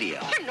CBS Radio.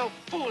 I'm no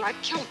fool. I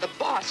killed the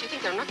boss. You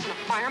think they're not going to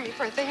fire me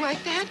for a thing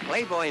like that?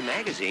 Playboy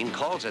magazine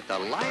calls it the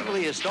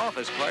liveliest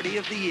office party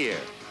of the year.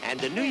 And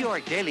the New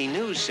York Daily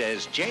News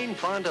says Jane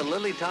Fonda,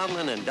 Lily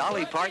Tomlin, and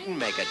Dolly Parton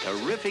make a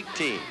terrific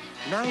team.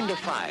 9 to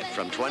 5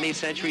 from 20th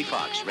Century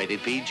Fox,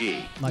 rated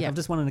PG. I've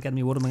just won an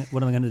Academy. What am I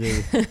going to do?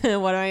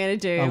 What am I going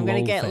to do? I'm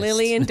going to get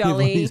Lily and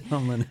Dolly.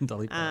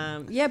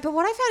 But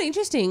what I found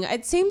interesting,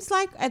 it seems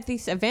like at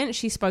this event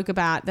she spoke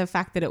about the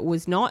fact that it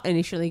was not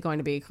initially going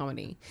to be a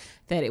comedy,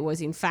 that it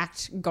was in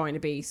fact going to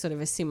be sort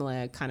of a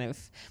similar kind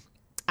of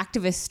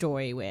activist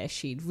story where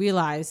she'd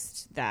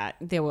realized that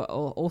there were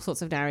all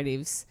sorts of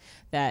narratives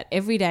that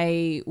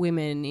everyday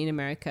women in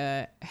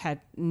America had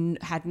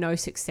no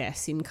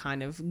success in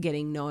kind of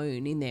getting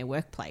known in their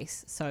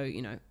workplace. So,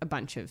 a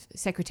bunch of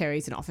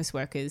secretaries and office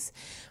workers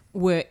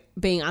were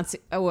being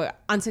were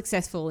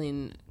unsuccessful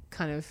in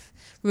kind of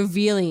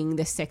revealing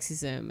the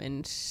sexism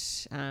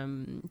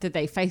and that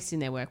they faced in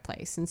their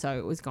workplace. And so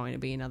it was going to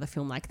be another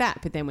film like that.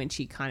 But then when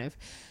she kind of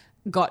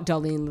got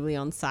Dolly and Lily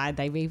on side,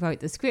 they rewrote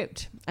the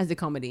script as a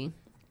comedy.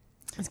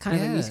 It's kind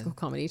of a musical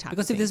comedy type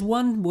Because of if there's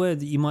one word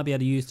that you might be able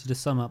to use to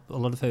just sum up a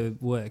lot of her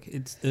work,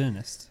 it's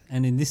earnest.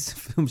 And in this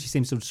film, she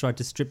seems to have tried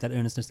to strip that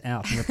earnestness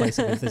out and replace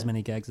it with as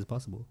many gags as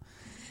possible.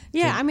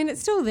 Yeah, I mean,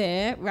 it's still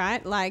there,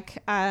 right?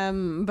 Like,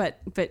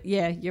 but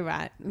yeah, you're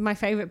right. My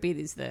favourite bit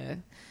is the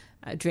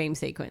dream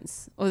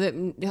sequence, or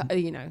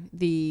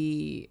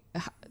the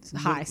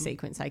high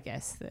sequence, I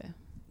guess. The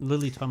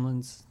Lily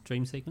Tomlin's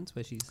dream sequence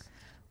where she's...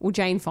 Well,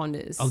 Jane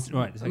Fonda's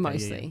okay,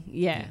 mostly,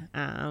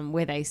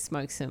 where they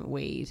smoke some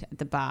weed at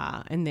the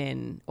bar, and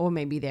then, or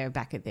maybe they're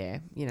back at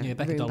their,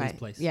 back at Dolly's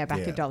place. Yeah,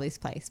 back at Dolly's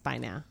place by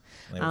now.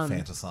 They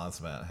fantasize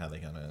about how they're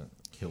going to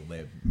kill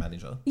their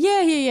manager.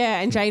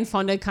 Yeah. And Jane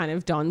Fonda kind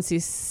of dons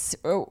this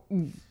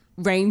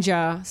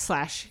ranger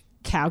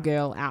 /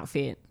 cowgirl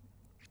outfit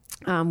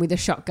with a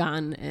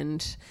shotgun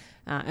and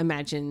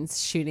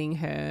imagines shooting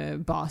her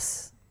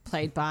boss,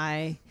 played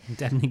by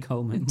Dabney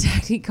Coleman.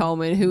 Dabney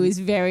Coleman, who is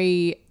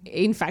very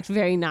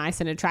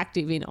nice and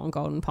attractive in On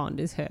Golden Pond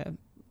as her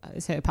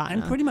partner.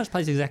 And pretty much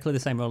plays exactly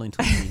the same role in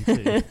 20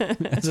 too.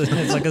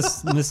 It's like a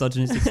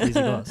misogynistic sleazy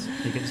boss.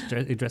 He gets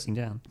dressing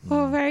down.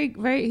 Well,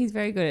 he's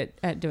very good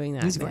at doing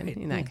that. He's great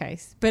in that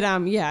case. But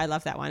I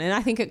love that one, and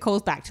I think it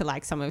calls back to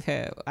like some of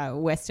her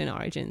Western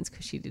origins,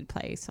 because she did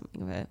play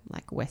something of a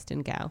like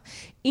Western gal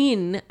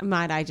in,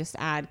 might I just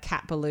add,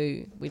 Cat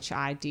Ballou, which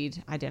I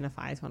did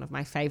identify as one of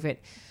my favourite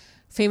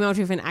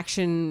female-driven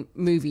action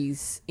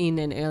movies in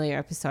an earlier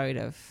episode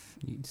of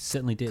You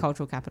certainly did.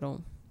 Cultural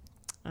Capital.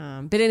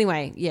 But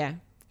anyway,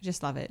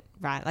 just love it,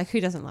 right? Like, who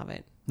doesn't love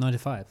it? 9 to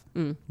 5.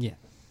 Yeah.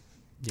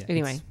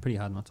 Anyway. It's pretty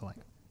hard not to like.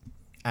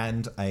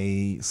 And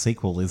a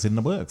sequel is in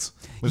the works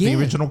with the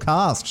original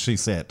cast, she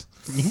said.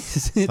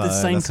 Yes, the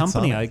same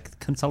company,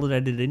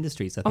 Consolidated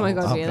Industries. I think. Oh my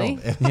God, really?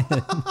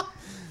 God.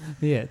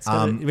 Yeah, it's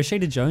got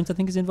Rashida Jones, I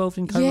think, is involved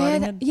in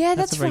co-writing it. Yeah,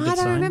 that's that's a very right. good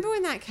sign. I remember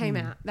when that came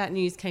out. That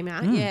news came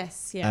out.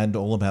 Yes, yeah. And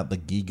all about the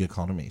gig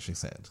economy, she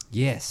said.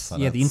 Yes, So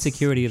the that's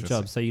insecurity of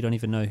interesting. jobs, so you don't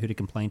even know who to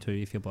complain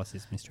to if your boss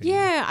is mistreating you.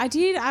 Yeah, I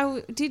did,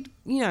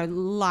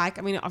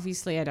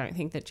 obviously I don't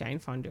think that Jane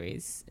Fonda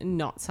is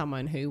not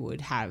someone who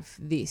would have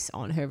this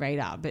on her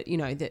radar, but,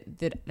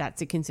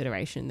 that's a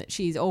consideration, that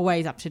she's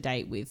always up to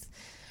date with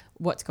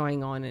what's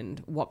going on and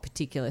what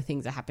particular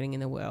things are happening in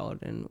the world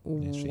and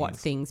what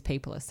things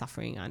people are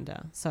suffering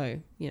under. So,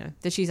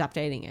 that she's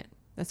updating it.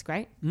 That's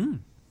great.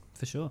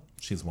 For sure.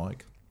 She's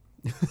woke.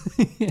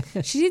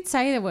 She did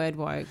say the word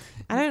woke.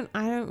 I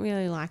don't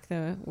really like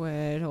the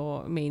word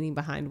or meaning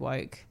behind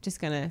woke. Just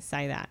gonna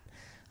say that.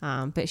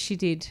 But she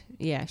did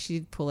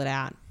pull it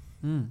out,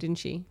 didn't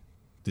she?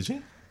 Did she?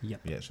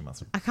 Yep. Yeah, she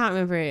must have. I can't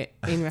remember it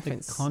in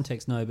reference. The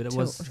context, no, but it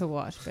was to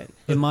what, but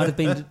it might have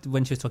been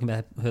when she was talking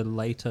about her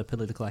later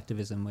political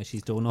activism, where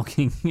she's door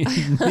knocking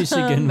in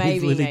Michigan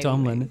with Lily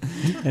Tomlin,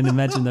 and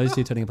imagine those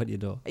two turning up at your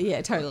door.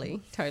 Yeah,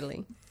 totally.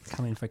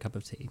 Come in for a cup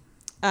of tea.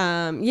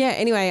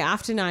 Anyway,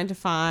 after 9 to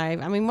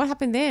 5, I mean, what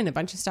happened then? A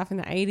bunch of stuff in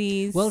the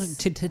 80s. Well,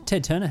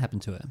 Ted Turner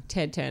happened to her.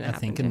 I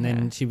think, and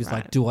then she was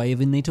like, "Do I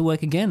even need to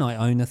work again? I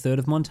own a third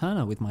of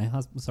Montana with my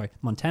husband.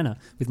 Montana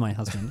with my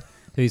husband,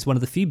 who's one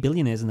of the few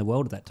billionaires in the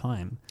world at that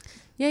time."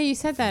 Yeah, you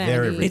said that.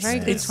 Andy. Very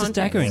good it's context.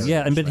 staggering.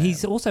 Yeah, but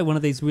he's also one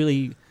of these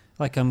really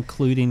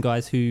clued in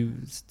guys who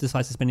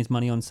decides to spend his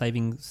money on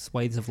saving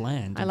swathes of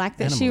land. I like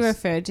that she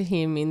referred to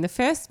him in the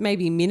first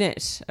maybe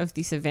minute of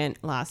this event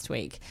last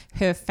week,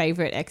 her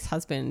favourite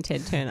ex-husband,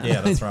 Ted Turner.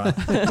 Yeah, that's right.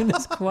 And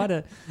it's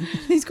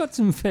he's got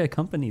some fair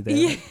company there.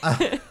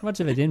 Yeah.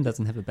 Much of it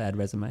doesn't have a bad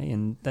resume,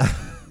 and that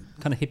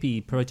kind of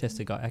hippie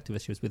protester guy,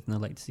 activist she was with in the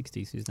late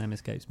 60s, whose name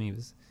escapes me,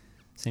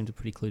 seemed a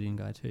pretty clued in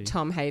guy too.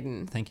 Tom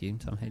Hayden. Thank you,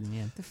 Tom Hayden,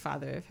 yeah. The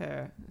father of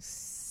her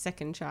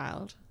second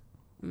child.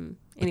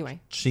 Anyway,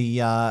 she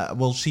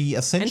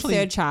essentially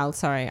and third child.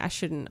 Sorry, I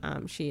shouldn't.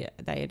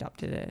 They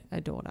adopted a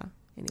daughter.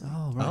 Anyway.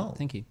 Oh right,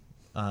 thank you.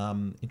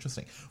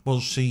 Interesting. Well,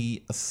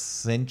 she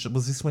essentially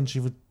was this when she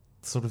would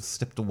sort of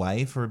stepped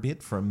away for a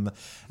bit from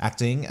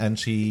acting, and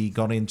she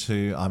got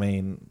into,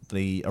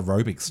 the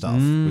aerobic stuff,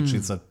 which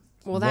is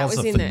that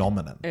was in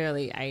phenomenon. The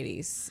early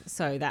 80s.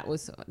 So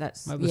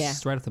that's it was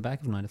straight off the back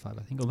of 9 to 5,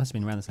 I think. Or it must have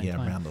been around the same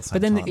time. Around the same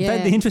but then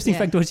time. the interesting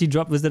fact what she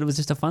dropped was that it was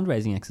just a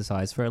fundraising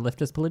exercise for a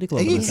leftist political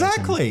organization.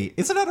 Exactly.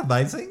 Isn't that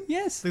amazing?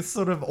 Yes. This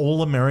sort of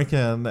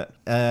all-American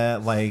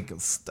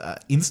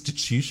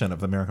institution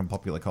of American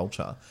popular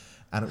culture.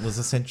 And it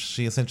was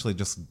she essentially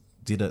just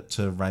did it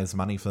to raise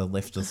money for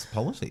leftist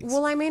politics.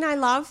 Well, I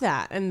love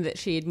that, and that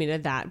she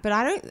admitted that.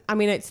 But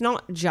it's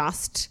not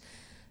just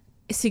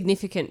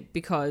significant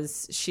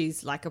because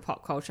she's like a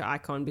pop culture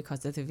icon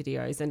because of the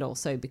videos, and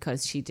also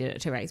because she did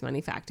it to raise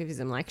money for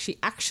activism. Like, she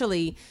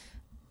actually,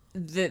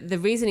 the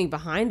reasoning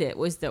behind it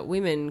was that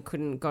women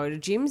couldn't go to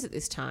gyms at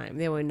this time.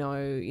 There were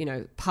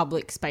no,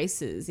 public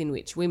spaces in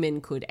which women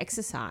could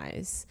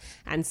exercise.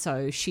 And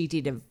so she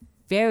did a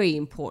very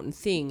important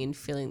thing in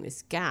filling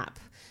this gap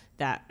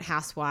that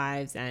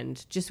housewives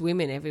and just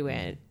women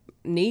everywhere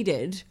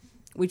needed,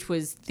 which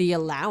was the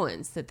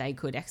allowance that they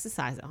could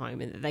exercise at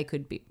home and that they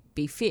could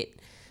be fit.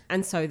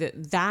 And so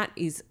that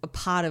is a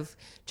part of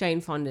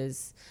Jane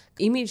Fonda's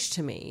image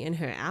to me, and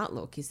her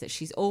outlook is that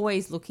she's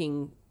always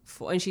looking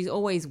for, and she's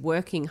always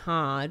working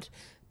hard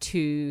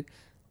to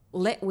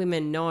let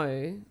women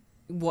know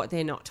what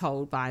they're not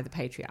told by the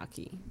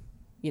patriarchy,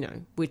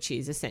 which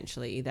is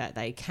essentially that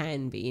they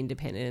can be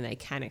independent and they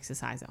can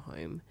exercise at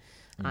home,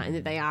 and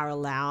that they are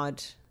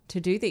allowed to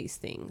do these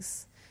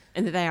things.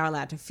 And that they are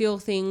allowed to feel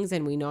things,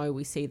 and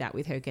we see that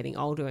with her getting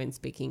older and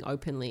speaking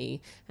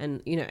openly,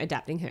 and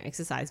adapting her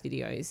exercise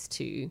videos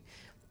to,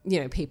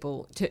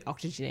 people, to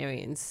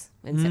octogenarians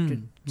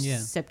and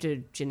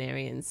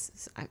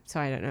septuagenarians.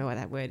 Sorry, I don't know what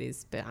that word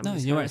is, but I'm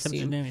just you're right,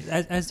 septuagenarians.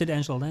 as did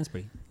Angela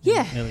Lansbury.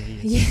 Yeah, earlier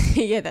years.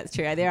 yeah, that's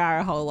true. There are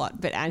a whole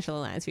lot, but Angela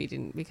Lansbury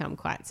didn't become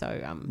quite so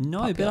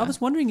popular. But I was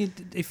wondering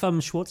if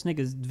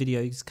Schwarzenegger's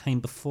videos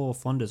came before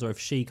Fonda's, or if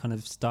she kind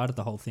of started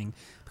the whole thing,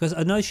 because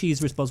I know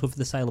she's responsible for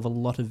the sale of a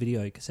lot of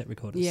video cassette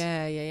recorders.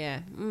 Yeah.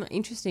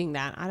 Interesting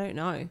that. I don't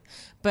know,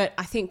 but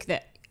I think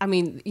that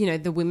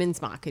the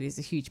women's market is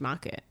a huge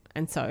market.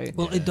 And so,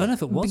 well, I don't know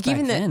if it was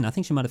back then. I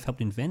think she might have helped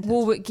invent it.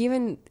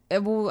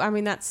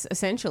 But that's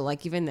essential.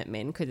 Like, given that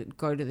men could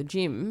go to the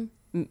gym,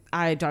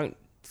 I don't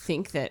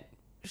think that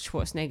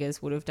Schwarzenegger's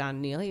would have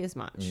done nearly as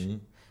much,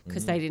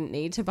 because they didn't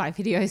need to buy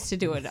videos to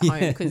do it at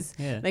home, because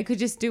they could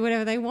just do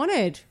whatever they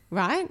wanted,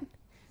 right?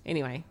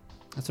 Anyway.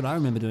 That's what I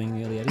remember doing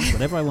in the early 80s,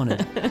 whatever I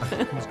wanted.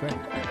 It was great.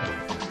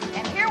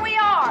 And here we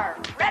are,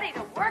 ready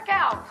to work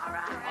out.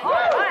 All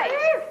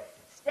right.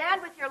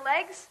 Stand with your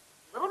legs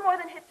a little more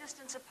than hip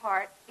distance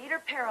apart, feet are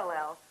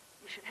parallel.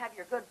 You should have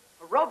your good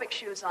aerobic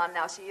shoes on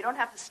now, so you don't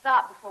have to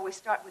stop before we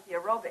start with the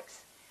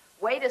aerobics.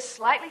 Weight is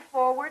slightly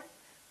forward,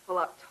 pull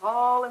up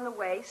tall in the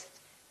waist.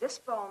 This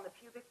bone, the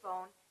pubic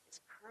bone,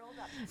 is curled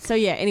up. So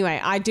yeah, anyway,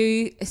 I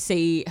do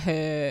see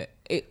her,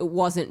 it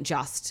wasn't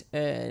just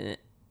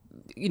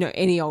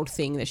any old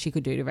thing that she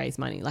could do to raise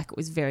money. Like, it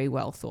was very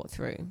well thought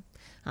through,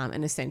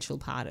 an essential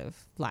part of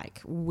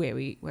like where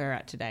we're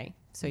at today.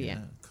 So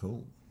yeah.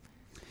 Cool.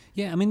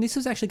 Yeah, this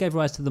was actually gave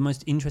rise to the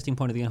most interesting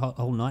point of the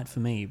whole night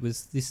for me,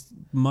 was this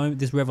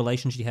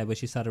revelation she had where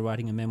she started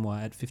writing a memoir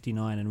at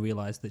 59 and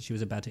realised that she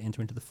was about to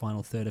enter into the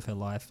final third of her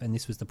life. And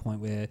this was the point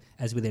where,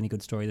 as with any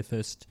good story, the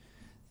first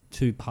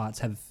two parts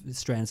have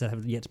strands that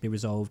have yet to be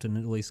resolved,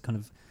 and all these kind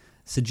of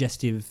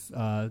suggestive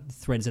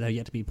threads that have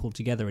yet to be pulled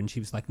together. And she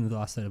was like, in the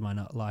last third of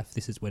my life,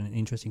 this is when an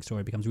interesting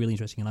story becomes really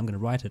interesting, and I'm going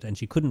to write it. And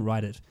she couldn't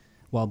write it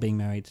while being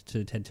married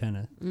to Ted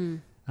Turner.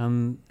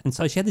 And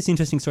so she had this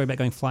interesting story about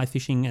going fly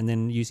fishing and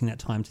then using that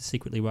time to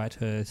secretly write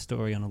her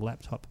story on a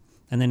laptop.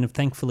 And then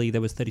thankfully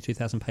there was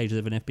 32,000 pages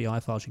of an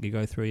FBI file she could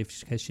go through in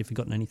case she'd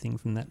forgotten anything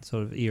from that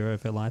sort of era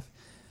of her life.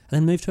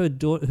 then moved to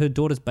her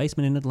daughter's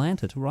basement in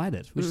Atlanta to write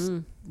it, which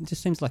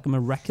just seems like a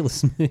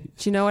miraculous move.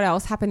 Do you know what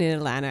else happened in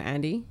Atlanta,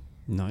 Andy?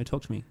 No,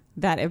 talk to me.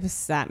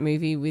 That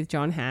movie with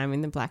John Hamm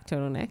in the black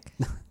turtleneck.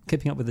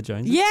 Keeping Up with the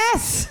Joneses?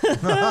 Yes!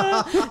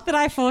 That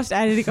I forced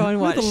Andy to go and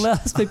watch. We're the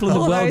last people in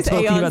the all world those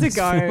talking eons about this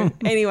ago. film.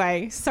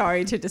 Anyway,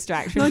 sorry to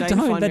distract from No, Jane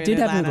don't. Fonda That did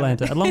in happen in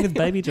Atlanta, along with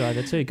Baby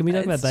Driver too. Can we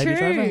talk about It's Baby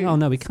true. Driver? Oh,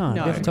 no, we can't.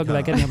 No. We have to talk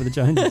about Getting Up with the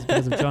Joneses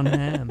because of John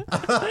Hamm.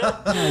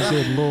 Oh,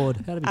 good Lord.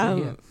 How did we get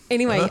here?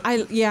 Anyway,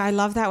 I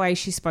love that way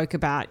she spoke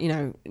about,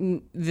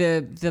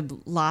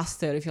 the last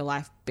third of your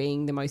life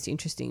being the most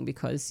interesting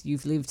because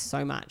you've lived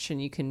so much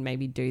and you can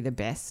maybe do the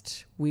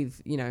best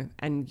with,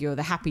 and you're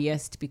the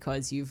happiest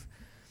because you've,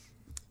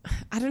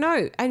 I don't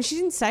know. And she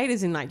didn't say it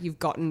as in like you've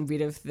gotten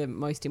rid of the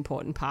most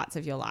important parts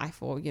of your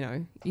life or,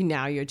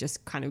 you're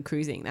just kind of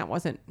cruising. That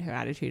wasn't her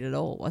attitude at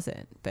all, was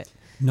it? But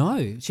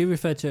no, she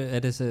referred to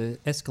it as an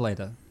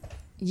escalator.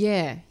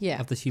 Yeah.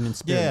 Of the human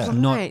spirit, Right.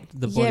 not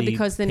the body. Yeah,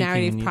 because the peaking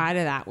narrative in you. prior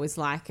to that was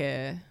like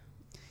a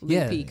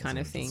loopy kind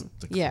of thing.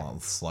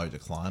 Slow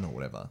decline or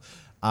whatever.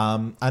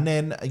 And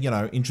then,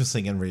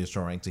 interesting and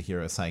reassuring to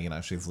hear her saying,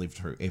 she's lived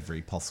through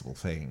every possible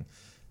thing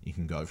you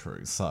can go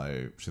through.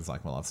 So she's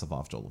like, well, I've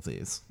survived all of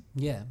this.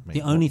 Yeah. I mean,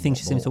 The only what- thing what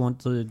she seems to more?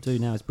 want to do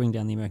now is bring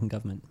down the American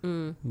government,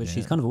 which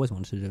she's kind of always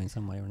wanted to do in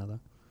some way or another.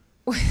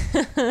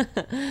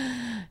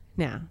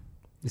 Now.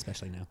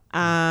 Especially now.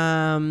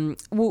 And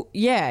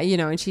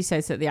she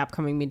says that the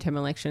upcoming midterm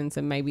elections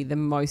are maybe the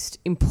most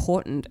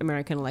important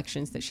American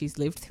elections that she's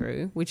lived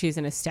through, which is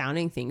an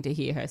astounding thing to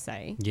hear her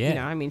say.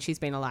 Yeah. She's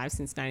been alive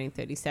since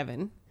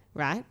 1937,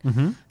 right?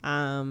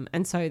 Mm-hmm.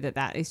 And so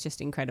that is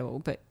just incredible.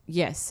 But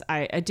yes,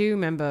 I do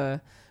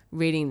remember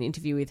reading an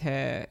interview with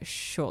her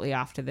shortly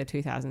after the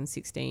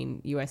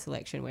 2016 US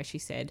election where she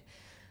said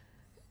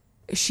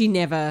she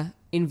never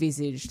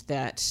envisaged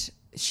that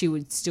she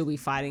would still be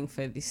fighting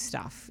for this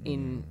stuff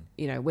in,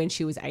 when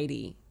she was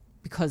 80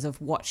 because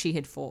of what she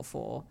had fought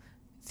for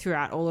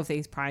throughout all of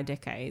these prior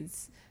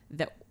decades,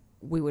 that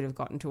we would have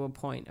gotten to a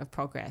point of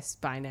progress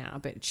by now.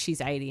 But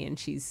she's 80 and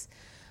she's,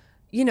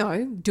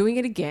 doing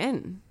it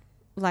again.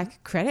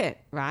 Like, credit,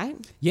 right?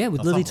 Yeah,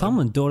 with Lily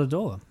Tomlin, door to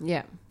door.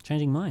 Yeah.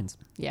 Changing minds.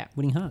 Yeah.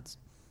 Winning hearts.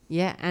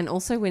 Yeah, and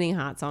also winning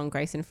hearts on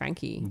Grace and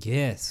Frankie.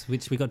 Yes,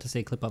 which we got to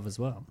see a clip of as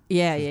well.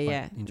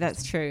 Yeah.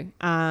 That's true.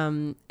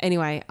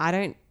 Anyway, I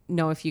don't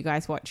know if you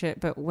guys watch it,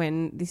 but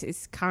when this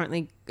is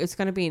currently, it's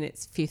going to be in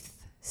its 5th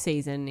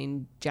season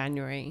in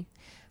January.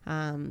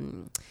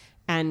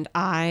 And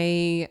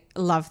I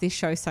love this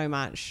show so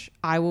much.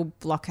 I will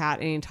block out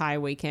an entire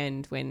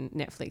weekend when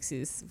Netflix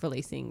is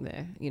releasing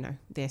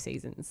their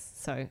seasons.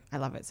 So I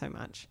love it so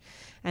much.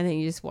 And then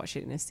you just watch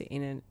it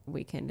in a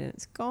weekend and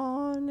it's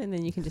gone, and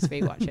then you can just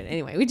rewatch it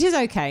anyway, which is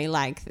okay.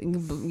 Like,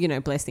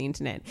 bless the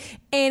internet.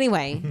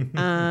 Anyway,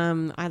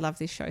 I love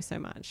this show so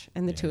much,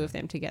 and the two of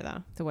them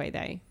together, the way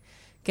they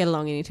get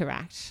along and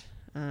interact.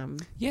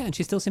 Yeah, and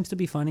she still seems to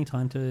be finding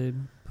time to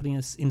putting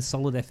us in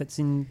solid efforts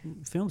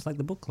in films like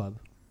The Book Club.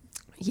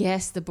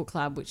 Yes, The Book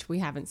Club, which we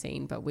haven't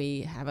seen, but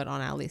we have it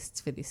on our lists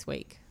for this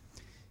week.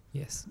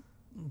 Yes.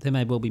 There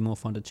may well be more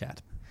fun to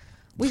chat.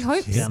 We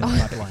hope so. Down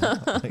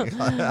the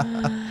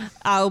pipeline.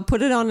 I'll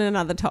put it on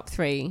another top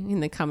 3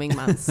 in the coming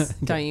months.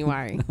 Don't you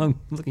worry. I'm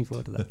looking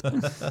forward to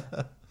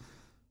that.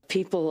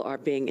 People are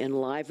being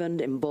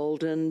enlivened,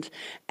 emboldened,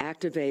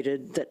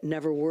 activated that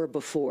never were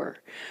before.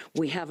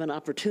 We have an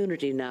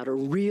opportunity now to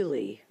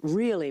really,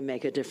 really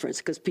make a difference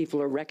because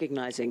people are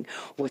recognizing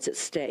what's at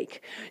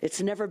stake. It's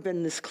never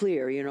been this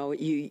clear.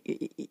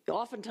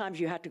 Oftentimes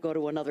you have to go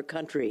to another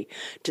country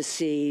to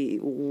see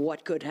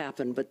what could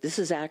happen, but this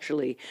is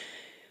actually,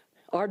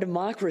 our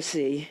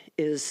democracy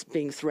is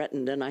being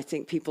threatened, and I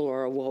think people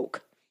are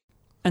awoke.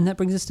 And that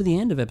brings us to the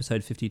end of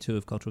episode 52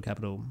 of Cultural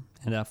Capital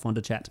and our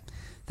Fonda chat.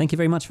 Thank you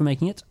very much for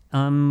making it. Why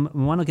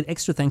not get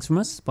extra thanks from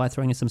us by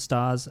throwing us some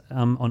stars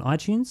on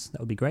iTunes? That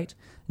would be great.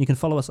 You can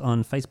follow us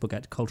on Facebook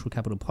at Cultural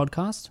Capital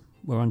Podcast.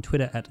 We're on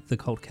Twitter at The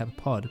Cult Cap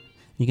Pod.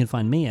 You can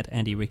find me at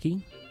Andy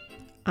Ricky.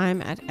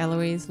 I'm at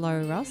Eloise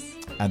Lowe Ross.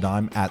 And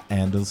I'm at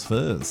Anders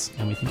Furs.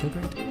 And we think you're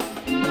great.